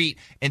or treat,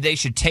 and they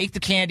should take the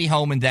candy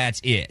home, and that's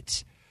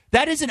it.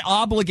 That is an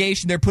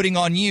obligation they're putting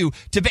on you.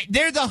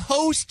 They're the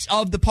hosts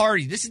of the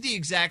party. This is the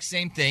exact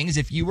same thing as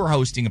if you were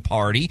hosting a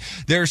party.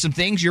 There are some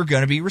things you're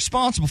going to be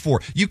responsible for.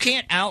 You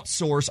can't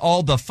outsource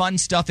all the fun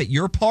stuff at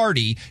your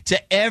party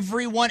to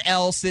everyone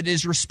else that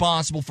is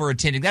responsible for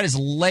attending. That is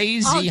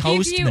lazy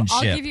hostmanship.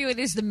 I'll give you it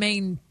is the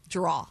main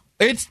draw.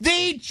 It's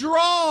the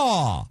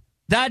draw.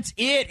 That's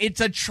it. It's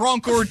a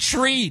trunk or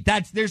treat.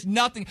 There's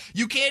nothing.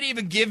 You can't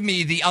even give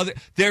me the other.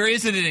 There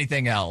isn't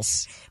anything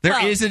else.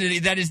 There isn't any.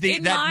 That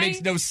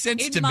makes no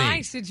sense to me. In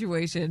my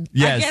situation,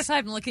 yes. I guess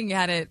I'm looking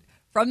at it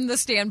from the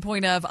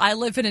standpoint of I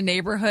live in a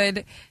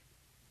neighborhood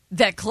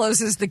that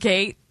closes the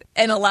gate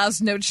and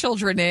allows no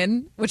children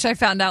in, which I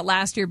found out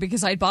last year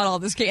because I bought all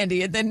this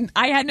candy and then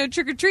I had no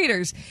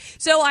trick-or-treaters.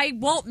 So I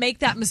won't make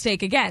that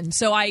mistake again.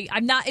 So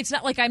I'm not, it's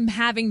not like I'm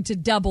having to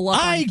double up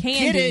on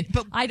candy. Get it,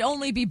 but I'd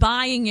only be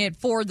buying it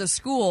for the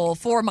school,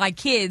 for my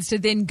kids to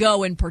then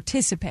go and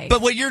participate.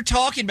 But what you're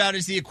talking about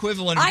is the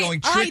equivalent of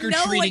going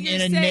trick-or-treating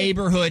in a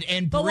neighborhood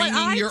and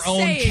bringing your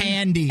own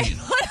candy.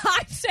 What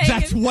I'm saying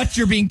That's what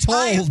you're being told.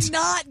 I'm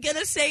not going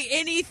to say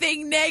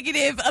anything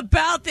negative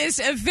about this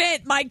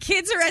event. My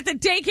kids are at the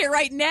daycare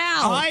right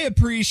now. I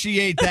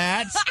appreciate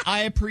that.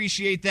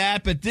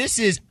 But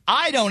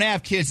I don't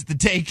have kids at the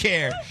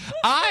daycare.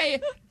 I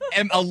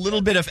am a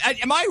little bit of,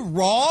 am I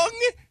wrong?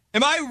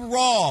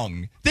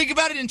 Think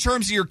about it in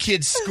terms of your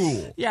kid's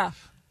school. Yeah.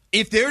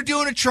 If they're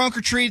doing a trunk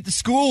or treat at the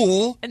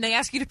school. And they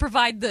ask you to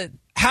provide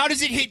how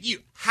does it hit you?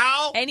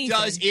 How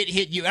does it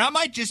hit you? And I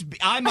might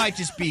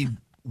just be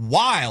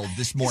wild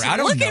this morning. I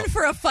don't know. Looking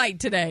for a fight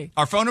today.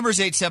 Our phone number is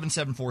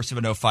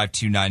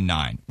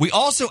 877-470-5299. We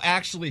also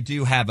actually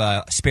do have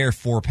a spare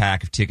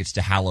 4-pack of tickets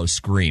to Hallow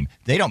Scream.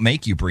 They don't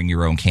make you bring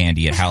your own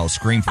candy at Hallow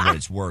Scream for what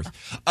it's worth.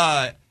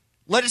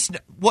 Let us know.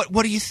 What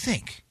do you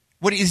think?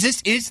 Is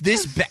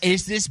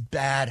this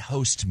bad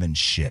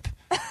hostmanship?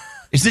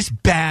 Is this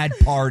bad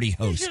party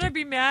hosting? Should I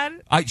be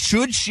mad?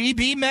 Should she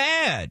be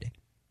mad?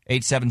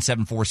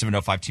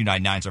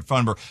 877-470-5299 is our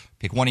phone number.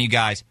 Pick one of you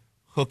guys,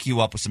 hook you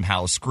up with some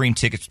Hallow Scream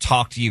tickets.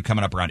 Talk to you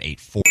coming up around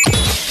 8:40.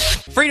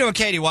 Frito and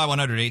Katy,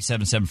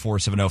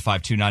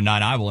 Y100-877-470-5299.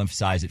 I will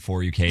emphasize it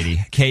for you, Katy.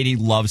 Katy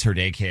loves her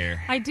daycare.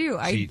 I do.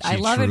 She I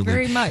love it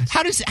very much.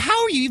 How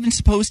are you even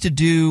supposed to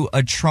do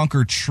a trunk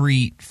or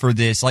treat for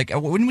this? Like,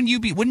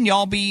 wouldn't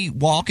y'all be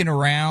walking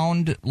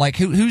around? Like,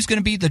 who's going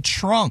to be the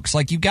trunks?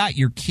 Like, you got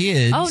your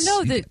kids. Oh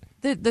no,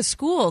 the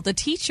school, the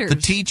teachers. The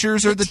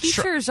teachers are the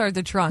teachers are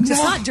the trunks. No,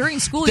 it's not during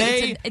school.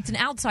 It's an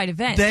outside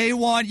event. They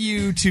want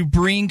you to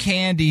bring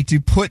candy to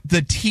put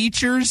the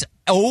teachers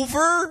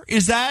over?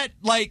 Is that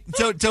like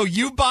so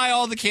you buy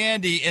all the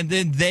candy and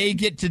then they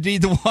get to be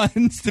the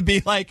ones to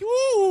be like,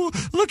 ooh,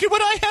 look at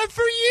what I have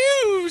for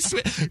you.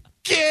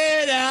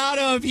 Get out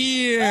of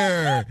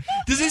here.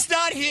 Does this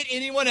not hit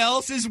anyone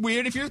else as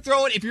weird? If you're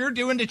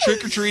doing a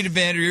trick-or-treat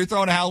event or you're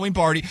throwing a Halloween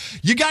party,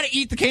 you got to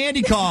eat the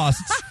candy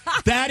costs.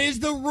 That is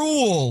the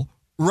rule,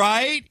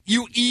 right?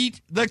 You eat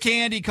the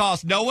candy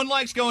costs. No one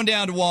likes going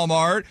down to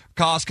Walmart,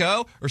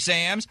 Costco, or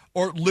Sam's,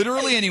 or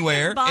literally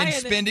anywhere and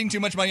spending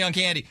too much money on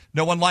candy.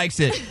 No one likes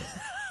it.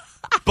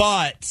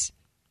 But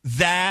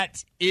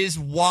that is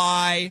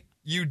why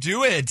you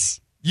do it.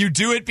 You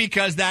do it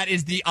because that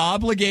is the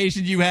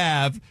obligation you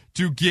have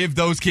to give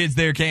those kids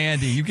their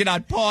candy. You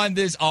cannot pawn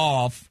this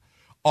off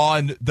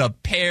on the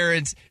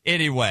parents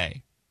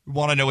anyway. We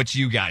want to know what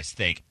you guys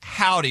think.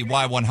 Howdy,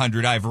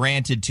 Y100. I've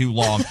ranted too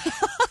long.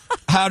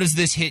 How does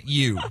this hit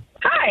you?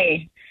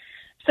 Hi.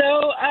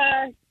 So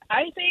I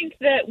think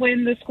that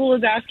when the school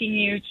is asking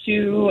you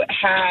to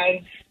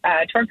have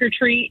trunk or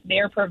treat,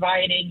 they're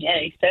providing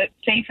a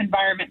safe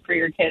environment for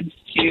your kids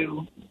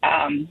to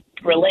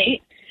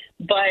relate.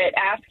 But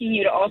asking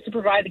you to also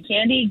provide the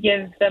candy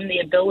gives them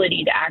the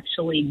ability to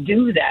actually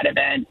do that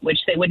event, which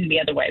they wouldn't be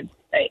otherwise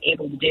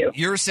able to do.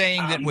 You're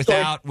saying that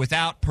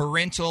without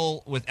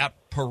parental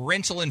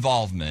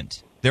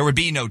involvement, there would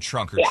be no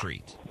trunk or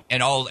treat,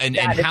 and Halloween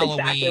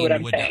exactly what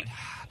I'm would saying.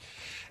 not.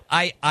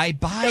 I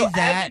buy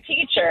that. As a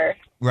teacher,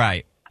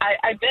 right?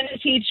 I've been a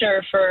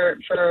teacher for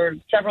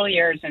several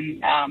years,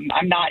 and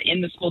I'm not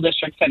in the school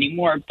districts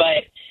anymore,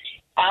 but.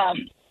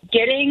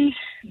 Getting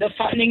the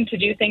funding to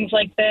do things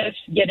like this,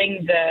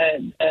 getting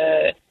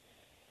the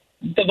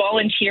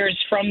volunteers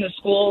from the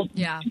school,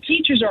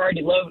 teachers are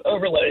already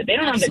overloaded. They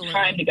don't have the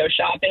time to go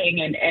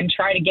shopping and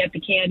try to get the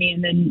candy,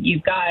 and then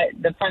you've got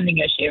the funding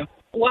issue.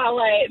 While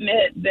I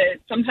admit that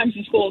sometimes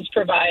the schools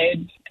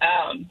provide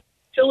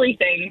silly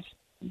things,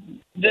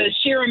 the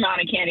sheer amount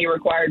of candy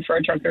required for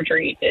a trunk or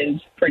treat is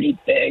pretty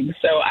big,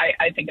 so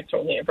I think it's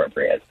totally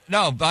appropriate.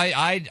 No,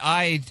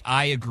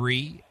 I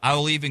agree. I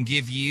will even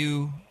give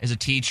you, as a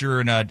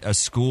teacher in a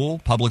school,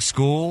 public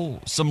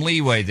school, some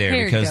leeway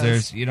there because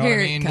there's, what I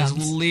mean, there's a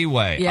little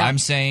leeway. Yeah. I'm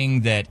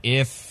saying that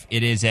if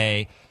it is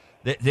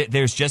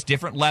there's just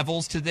different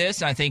levels to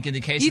this. I think in the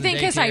case of the daycare. You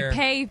think because I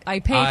pay for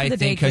the daycare. I think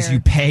because you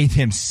pay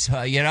them,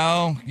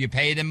 you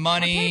pay them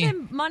money. I pay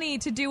them money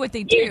to do what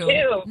they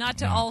do, not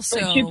to also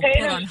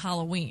put on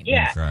Halloween.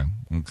 Yeah.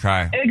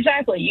 Okay.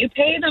 Exactly. You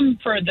pay them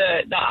for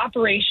the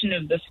operation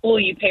of the school.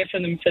 You pay for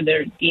them for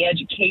the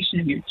education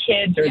of your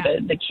kids or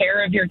the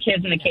care of your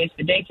kids in the case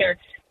of the daycare.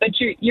 But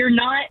you're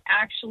not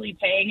actually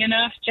paying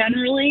enough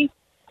generally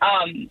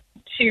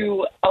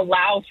to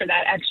allow for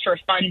that extra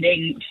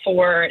funding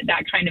for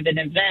that kind of an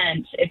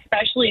event,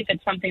 especially if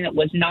it's something that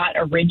was not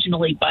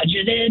originally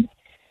budgeted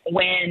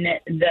when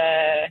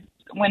the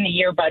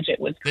year budget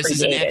was created. This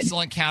is an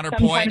excellent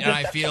counterpoint, and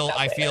I feel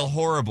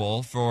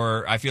horrible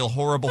for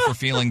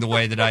feeling the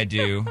way that I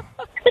do.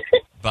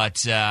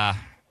 But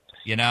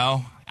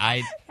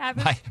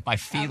my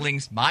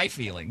feelings, not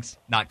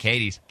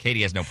Katie's.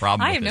 Katie has no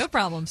problem. I have no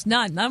problems,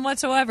 none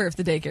whatsoever. If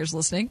the daycare's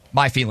listening,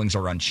 my feelings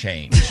are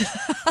unchanged.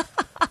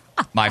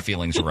 My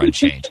feelings are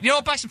unchanged. You know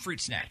what? Buy some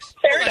fruit snacks.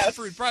 Buy some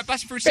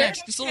fruit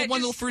snacks. Just one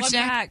little fruit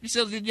snack. Just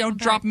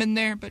drop them in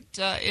there. But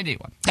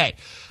anyway, hey,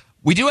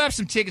 we do have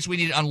some tickets we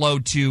need to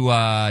unload to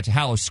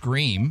Hallow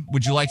Scream.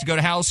 Would you like to go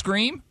to Hallow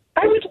Scream?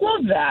 I would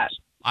love that.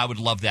 I would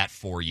love that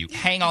for you.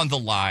 Hang on the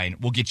line.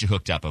 We'll get you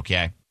hooked up.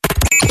 Okay.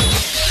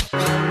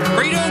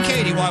 Frito and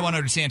Katy,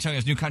 Y100 San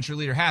Antonio's new country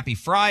leader. Happy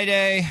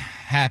Friday.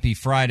 Happy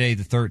Friday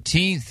the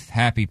 13th.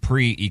 Happy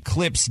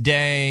pre-eclipse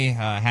day.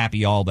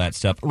 Happy all that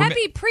stuff.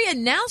 Happy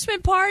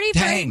pre-announcement party for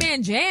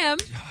 8-Man Jam.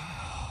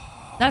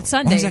 That's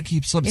Sunday. Why does that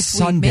keep slipping?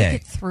 Sunday. We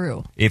make it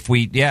through.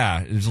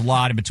 There's a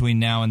lot in between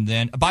now and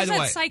then. By the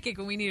way, psychic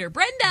when we need her.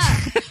 Brenda!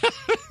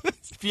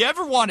 If you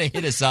ever want to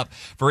hit us up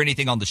for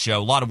anything on the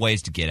show, a lot of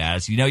ways to get at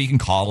us. You can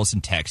call us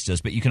and text us,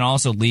 but you can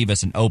also leave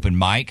us an open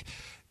mic.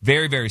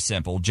 Very, very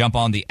simple. Jump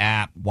on the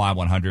app,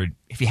 Y100.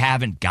 If you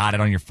haven't got it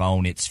on your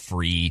phone, it's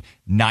free.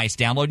 Nice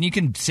download. And you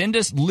can send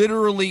us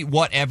literally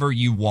whatever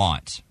you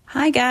want.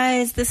 Hi,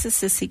 guys. This is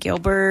Sissy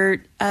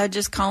Gilbert.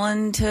 Just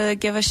calling to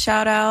give a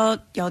shout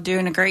out. Y'all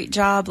doing a great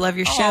job. Love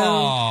your show.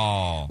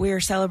 Oh. We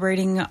are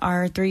celebrating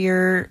our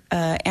 3-year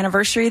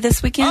anniversary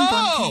this weekend.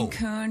 Oh.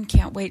 From Cancun.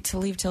 Can't wait to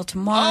leave till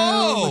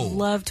tomorrow. Would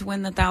love to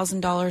win the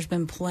 $1,000.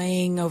 Been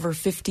playing over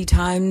 50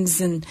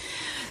 times and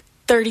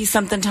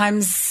 30-something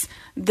times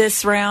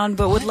this round,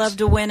 but would love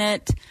to win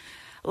it.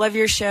 Love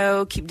your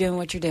show. Keep doing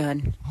what you're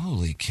doing.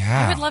 Holy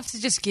cow. I would love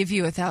to just give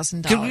you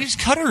 $1,000. Can we just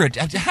cut her?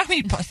 How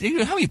many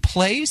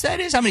plays that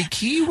is? How many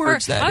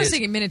keywords that is? I was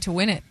thinking minute to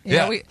win it. You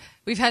know,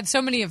 we've had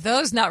so many of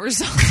those not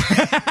result.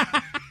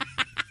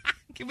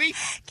 Can we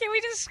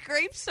just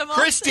scrape some off?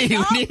 Christy,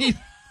 we need...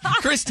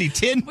 Christy,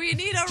 10. We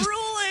need a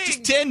ruling.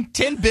 Just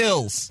 10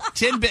 bills.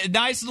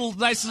 Nice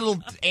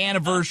little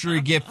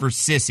anniversary gift for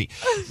Sissy.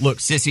 Look,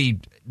 Sissy,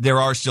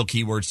 there are still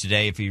keywords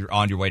today if you're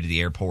on your way to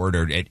the airport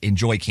or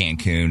enjoy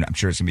Cancun. I'm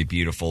sure it's going to be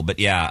beautiful. But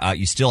yeah,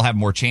 you still have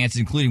more chances,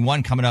 including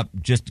one coming up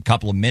just a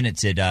couple of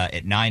minutes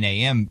at 9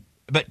 a.m.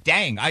 But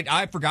dang,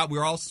 I forgot we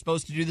were all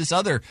supposed to do this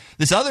other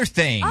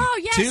thing.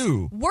 Oh, yes.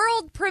 Too.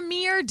 World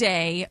premiere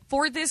day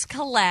for this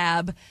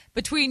collab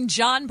between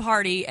John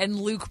Party and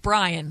Luke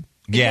Bryan.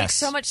 It makes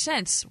so much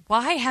sense.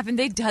 Why haven't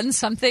they done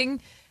something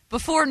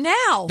before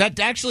now? That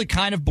actually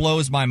kind of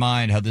blows my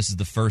mind how this is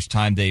the first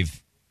time they've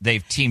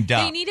teamed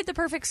up. They needed the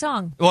perfect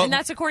song, well, and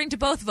that's according to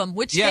both of them,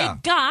 which they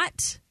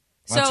got.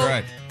 So that's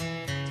right.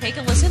 Take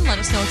a listen. Let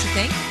us know what you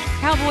think.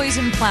 Cowboys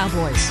and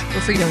Plowboys for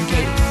Frito and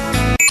Katy.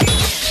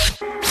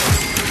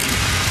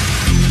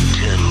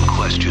 10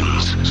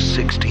 questions,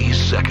 60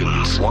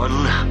 seconds,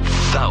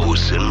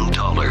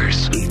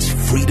 $1,000. It's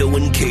Frito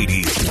and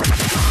Katy.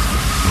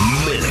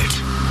 Minute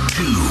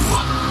to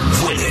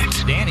win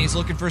it. Danny's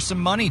looking for some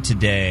money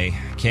today.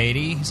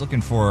 Katie, he's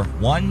looking for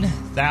 $1,000.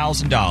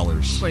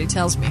 That's what he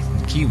tells me.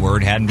 The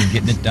keyword hadn't been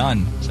getting it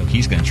done, so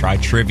he's going to try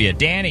trivia.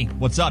 Danny,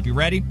 what's up? You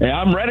ready? Yeah,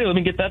 I'm ready. Let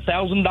me get that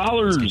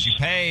 $1,000. Let's get you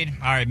paid.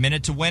 All right,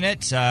 minute to win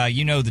it.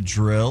 You know the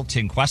drill.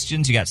 10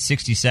 questions. You got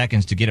 60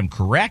 seconds to get them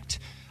correct.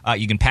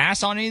 You can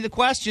pass on any of the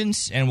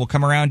questions, and we'll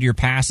come around to your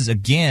passes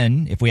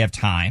again if we have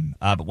time.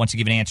 But once you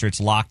give an answer,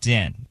 it's locked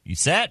in. You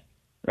set?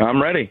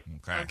 I'm ready.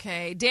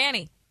 Okay,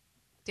 Danny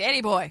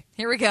boy,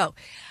 here we go.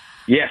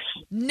 Yes.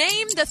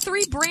 Name the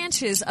 3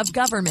 branches of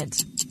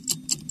government.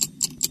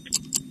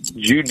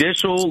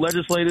 Judicial,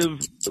 legislative,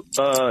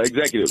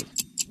 executive.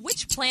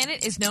 Which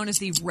planet is known as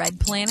the red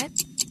planet?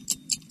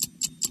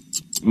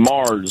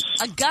 Mars.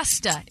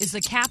 Augusta is the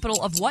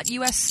capital of what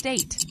U.S.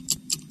 state?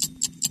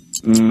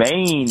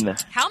 Maine.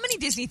 How many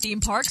Disney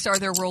theme parks are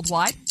there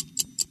worldwide?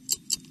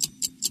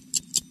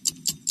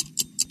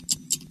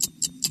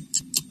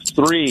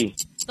 3.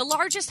 The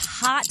largest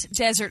hot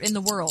desert in the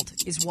world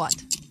is what?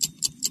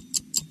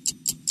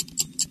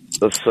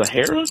 The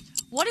Sahara?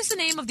 What is the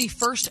name of the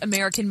first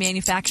American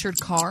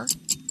manufactured car?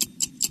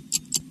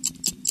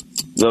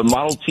 The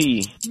Model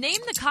T.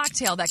 Name the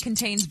cocktail that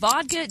contains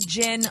vodka,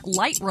 gin,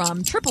 light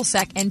rum, triple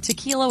sec, and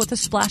tequila with a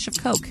splash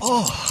of Coke.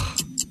 Oh,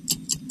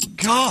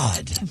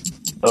 God.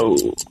 Oh,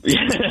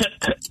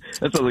 that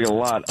sounds like a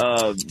lot.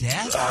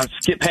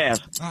 Skip pass.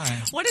 All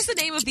right. What is the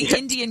name of the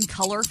Indian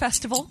Color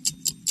Festival?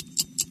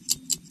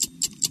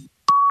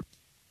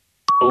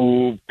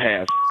 Oh,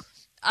 pass.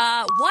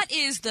 What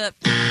is the...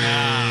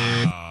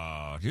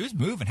 he was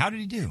moving. How did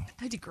he do?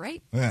 I did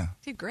great. Yeah.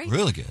 Did great.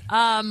 Really good.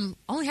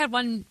 Only had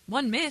one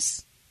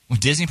miss.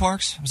 Disney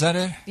parks? Was that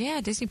it?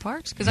 Yeah, Disney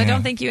parks. Because I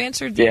don't think you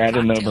answered the I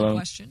didn't know cocktail about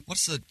question.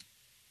 What's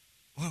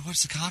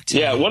the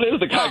cocktail? Yeah, what is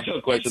the cocktail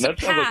question? That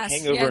sounds like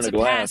hangover in a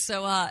glass. Pass,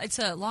 so it's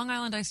a Long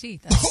Island iced tea.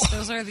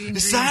 Those are the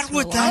ingredients. Is that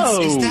what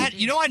that is? That,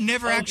 you know, I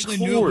never actually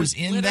knew it was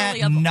in that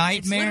nightmare.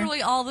 It's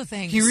literally all the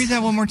things. Can you read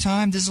that one more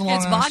time? This is a Long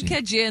Island It's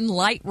vodka, gin,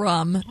 light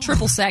rum,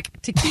 triple sec,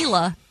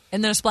 tequila,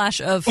 and then a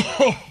splash of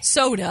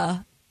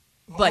soda,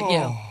 but,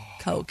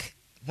 Coke.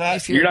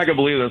 You're not going to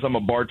believe this. I'm a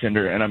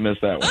bartender, and I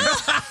missed that one.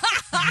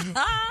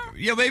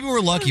 Yeah, maybe we're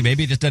lucky.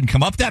 Maybe it just doesn't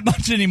come up that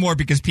much anymore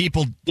because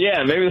people.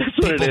 Yeah, maybe that's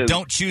what it is. People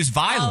don't choose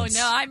violence.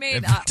 Oh no, I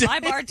made my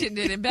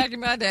bartended, and back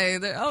in my day,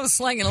 I was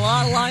slinging a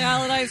lot of Long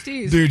Island iced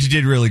teas. Dude, you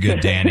did really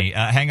good, Danny.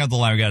 Hang on the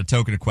line. We got a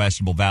token of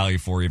questionable value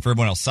for you. For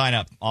everyone else, sign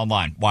up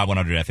online.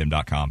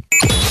 Y100fm.com.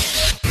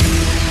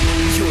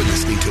 You're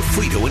listening to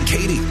Frito and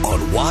Katy on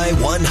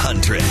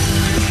Y100.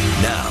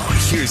 Now,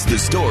 here's the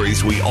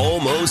stories we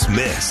almost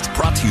missed.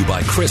 Brought to you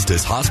by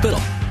Christus Hospital.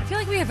 I feel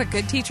like we have a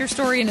good teacher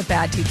story and a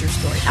bad teacher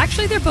story.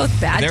 Actually, they're both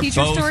bad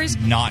teacher stories,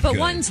 not but good.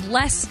 one's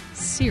less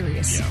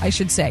serious, I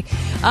should say.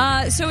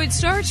 So it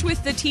starts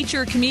with the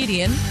teacher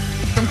comedian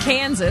from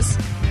Kansas.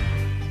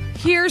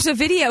 Here's a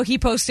video he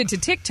posted to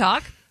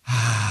TikTok.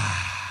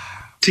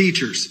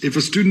 Teachers, if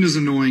a student is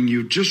annoying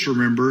you, just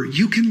remember,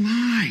 you can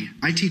lie.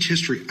 I teach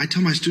history. I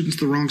tell my students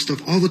the wrong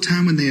stuff all the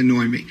time when they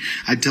annoy me.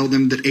 I tell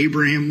them that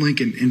Abraham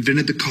Lincoln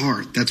invented the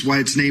car. That's why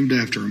it's named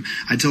after him.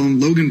 I tell them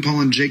Logan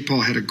Paul and Jake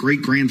Paul had a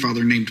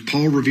great-grandfather named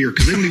Paul Revere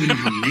because they don't even know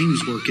how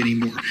names work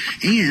anymore.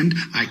 And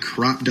I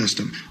crop dust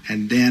them.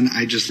 And then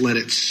I just let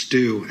it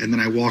stew. And then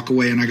I walk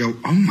away and I go,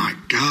 oh my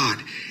God,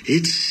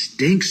 it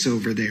stinks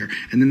over there.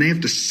 And then they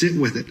have to sit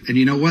with it. And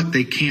you know what?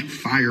 They can't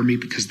fire me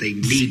because they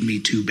need me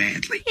too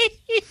badly.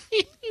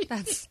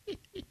 That's,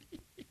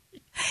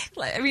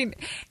 I mean,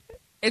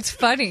 it's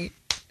funny.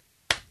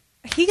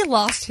 He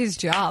lost his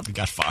job. He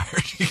got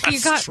fired. He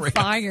got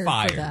fired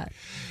for that.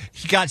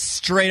 He got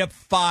straight up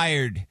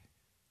fired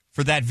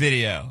for that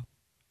video,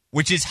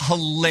 which is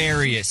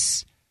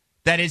hilarious.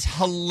 That is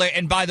hilarious.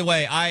 And by the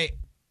way,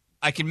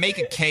 I can make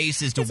a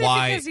case as to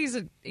why.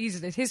 Because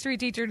he's a history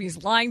teacher and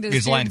he's lying to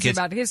his students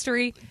about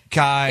history.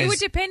 Guys, it would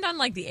depend on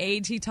like the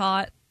age he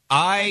taught.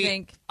 I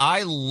think.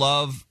 I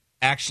love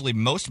actually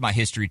most of my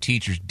history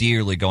teachers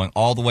dearly, going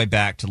all the way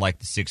back to like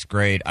the 6th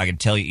grade. I can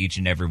tell you each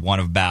and every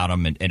one about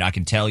them, and I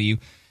can tell you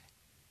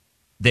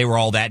they were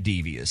all that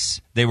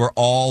devious. They were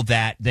all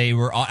that. They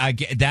were.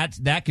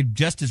 That could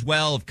just as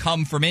well have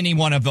come from any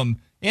one of them.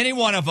 Any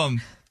one of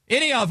them.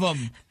 Any of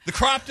them. The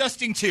crop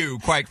dusting too,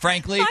 quite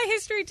frankly. My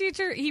history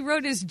teacher, he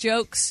wrote his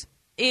jokes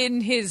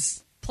in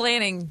his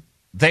planning.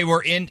 They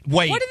were in.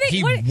 Wait, what do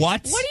you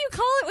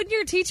call it when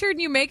you're a teacher and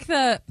you make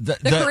the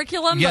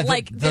curriculum? Yeah, but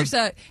like there's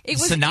a. It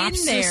was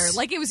synopsis? in there.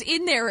 Like it was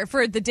in there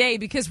for the day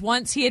because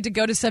once he had to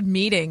go to some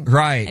meeting.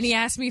 Right. And he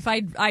asked me if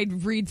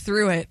I'd read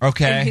through it.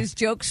 Okay. And his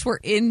jokes were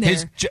in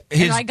there.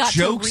 His I got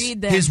jokes, to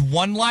read them. his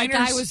one-liners.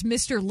 My guy was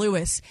Mr.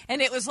 Lewis,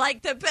 and it was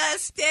like the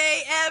best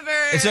day ever.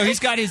 And so he's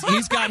got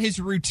his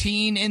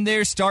routine in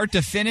there, start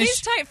to finish.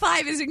 His type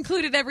 5 is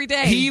included every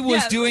day. He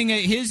was doing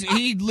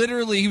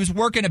he was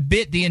working a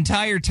bit the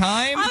entire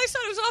time. I always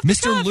thought it was off the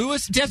Mr. cuff.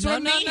 Lewis, that's what I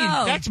mean.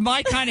 No. That's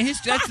my kind of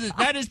history.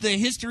 That is the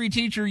history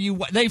teacher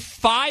they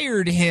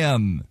fired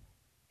him.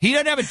 He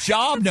doesn't have a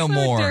job no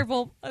more.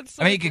 Terrible. That's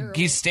so terrible.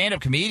 He's a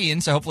stand-up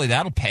comedian, so hopefully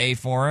that'll pay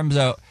for him.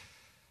 So,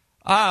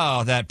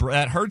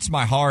 that hurts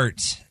my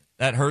heart.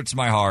 That hurts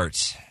my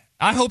heart.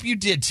 I hope you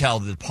did tell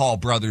the Paul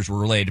brothers were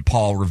related to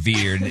Paul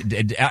Revere.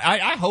 And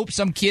I hope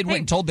some kid went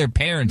and told their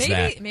parents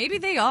that. Maybe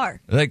they are.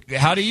 Like,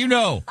 how do you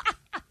know?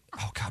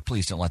 Oh, God,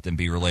 please don't let them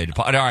be related.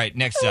 All right,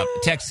 next up.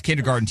 Texas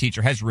kindergarten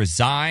teacher has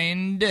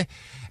resigned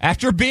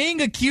after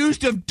being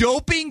accused of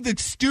doping the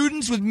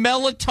students with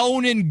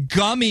melatonin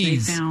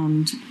gummies. They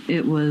found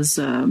it was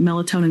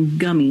melatonin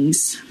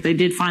gummies. They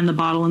did find the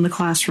bottle in the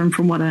classroom,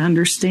 from what I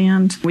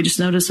understand. We just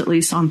noticed at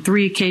least on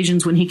 3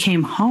 occasions when he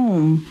came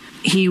home,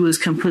 he was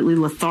completely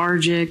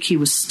lethargic. He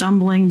was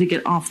stumbling to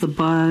get off the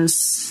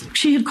bus.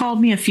 She had called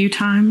me a few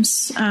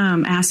times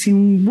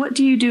asking, what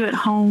do you do at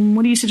home?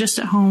 What do you suggest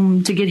at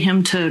home to get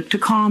him to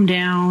calm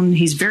down?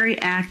 He's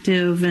very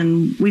active,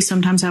 and we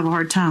sometimes have a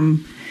hard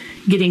time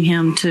getting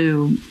him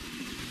to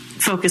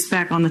focus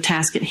back on the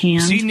task at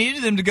hand. She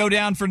needed them to go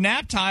down for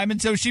nap time,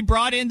 and so she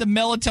brought in the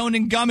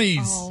melatonin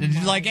gummies. And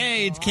she's like,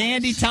 hey, it's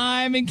candy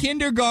time in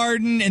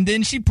kindergarten. And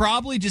then she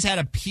probably just had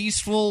a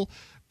peaceful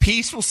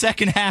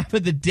second half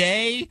of the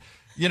day,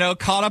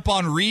 caught up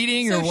on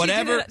reading or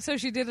whatever. So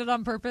she did it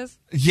on purpose?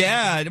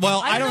 Yeah.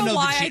 Well, I don't know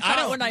why I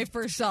thought when I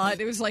first saw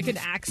it was like an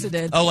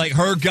accident. Oh, like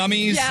her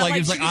gummies? Yeah, it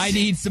was like, I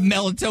need some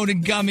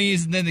melatonin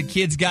gummies, and then the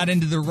kids got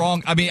into the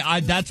wrong. I mean,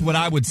 that's what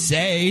I would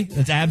say.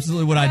 That's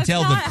absolutely what I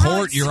tell the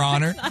court, Your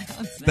Honor.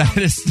 That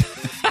is.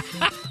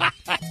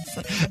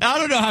 I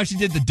don't know how she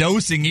did the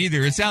dosing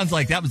either. It sounds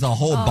like that was a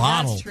whole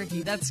bottle. That's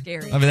tricky. That's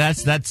scary. I mean,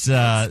 that's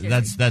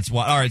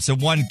what. All right, so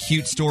one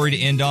cute story to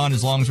end on.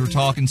 As long as we're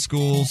talking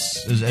schools,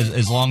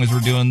 as long as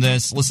we're doing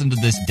this, listen to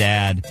this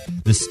dad.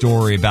 This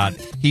story about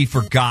he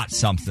forgot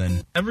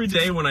something. Every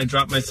day when I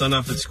drop my son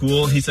off at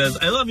school, he says,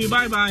 "I love you,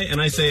 bye bye,"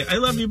 and I say, "I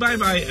love you, bye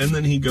bye," and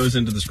then he goes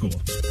into the school.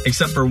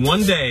 Except for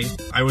one day,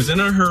 I was in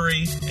a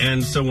hurry,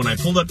 and so when I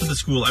pulled up to the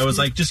school, I was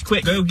like, "Just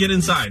quick, go get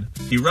inside."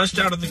 He rushed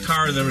out of the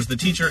car. There was the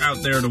teacher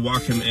out there to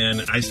walk him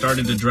in. I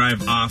started to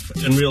drive off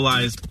and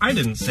realized I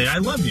didn't say I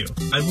love you.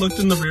 I looked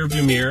in the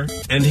rearview mirror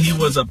and he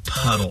was a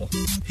puddle.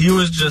 He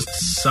was just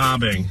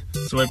sobbing.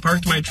 So I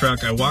parked my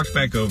truck. I walked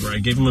back over. I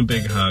gave him a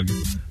big hug.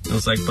 I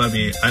was like,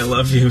 "Bubby, I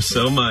love you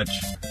so much."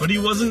 But he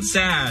wasn't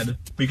sad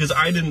because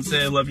I didn't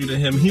say I love you to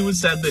him. He was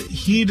sad that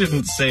he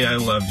didn't say I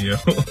love you.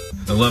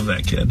 I love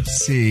that kid.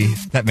 See,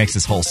 that makes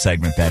this whole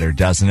segment better,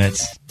 doesn't it?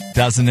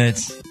 Doesn't it?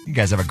 You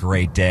guys have a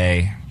great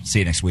day. See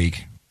you next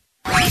week.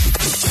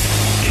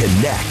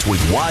 Connect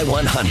with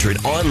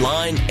Y100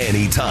 online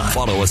anytime.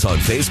 Follow us on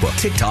Facebook,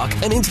 TikTok,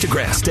 and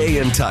Instagram. Stay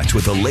in touch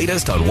with the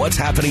latest on what's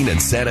happening in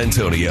San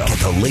Antonio. Get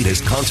the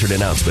latest concert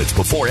announcements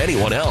before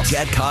anyone else.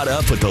 Get caught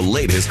up with the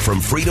latest from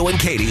Frito and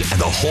Katy and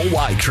the whole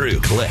Y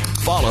crew. Click,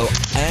 follow,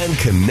 and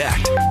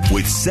connect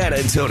with San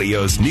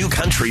Antonio's new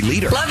country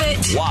leader. Love it.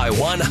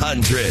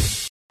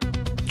 Y100.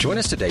 Join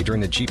us today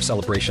during the Jeep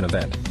Celebration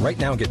event. Right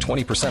now, get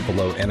 20%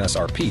 below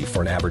MSRP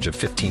for an average of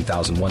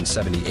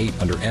 $15,178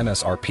 under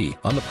MSRP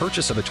on the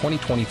purchase of a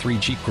 2023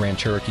 Jeep Grand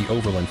Cherokee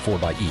Overland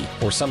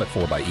 4xE or Summit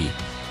 4xE.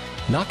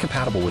 Not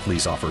compatible with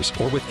lease offers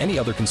or with any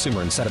other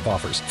consumer incentive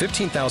offers.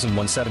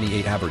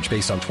 $15,178 average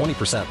based on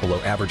 20% below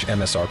average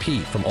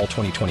MSRP from all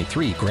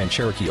 2023 Grand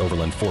Cherokee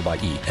Overland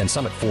 4xE and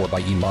Summit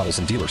 4xE models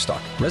in dealer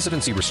stock.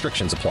 Residency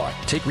restrictions apply.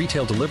 Take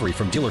retail delivery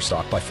from dealer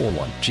stock by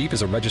 4/1. Jeep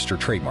is a registered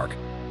trademark.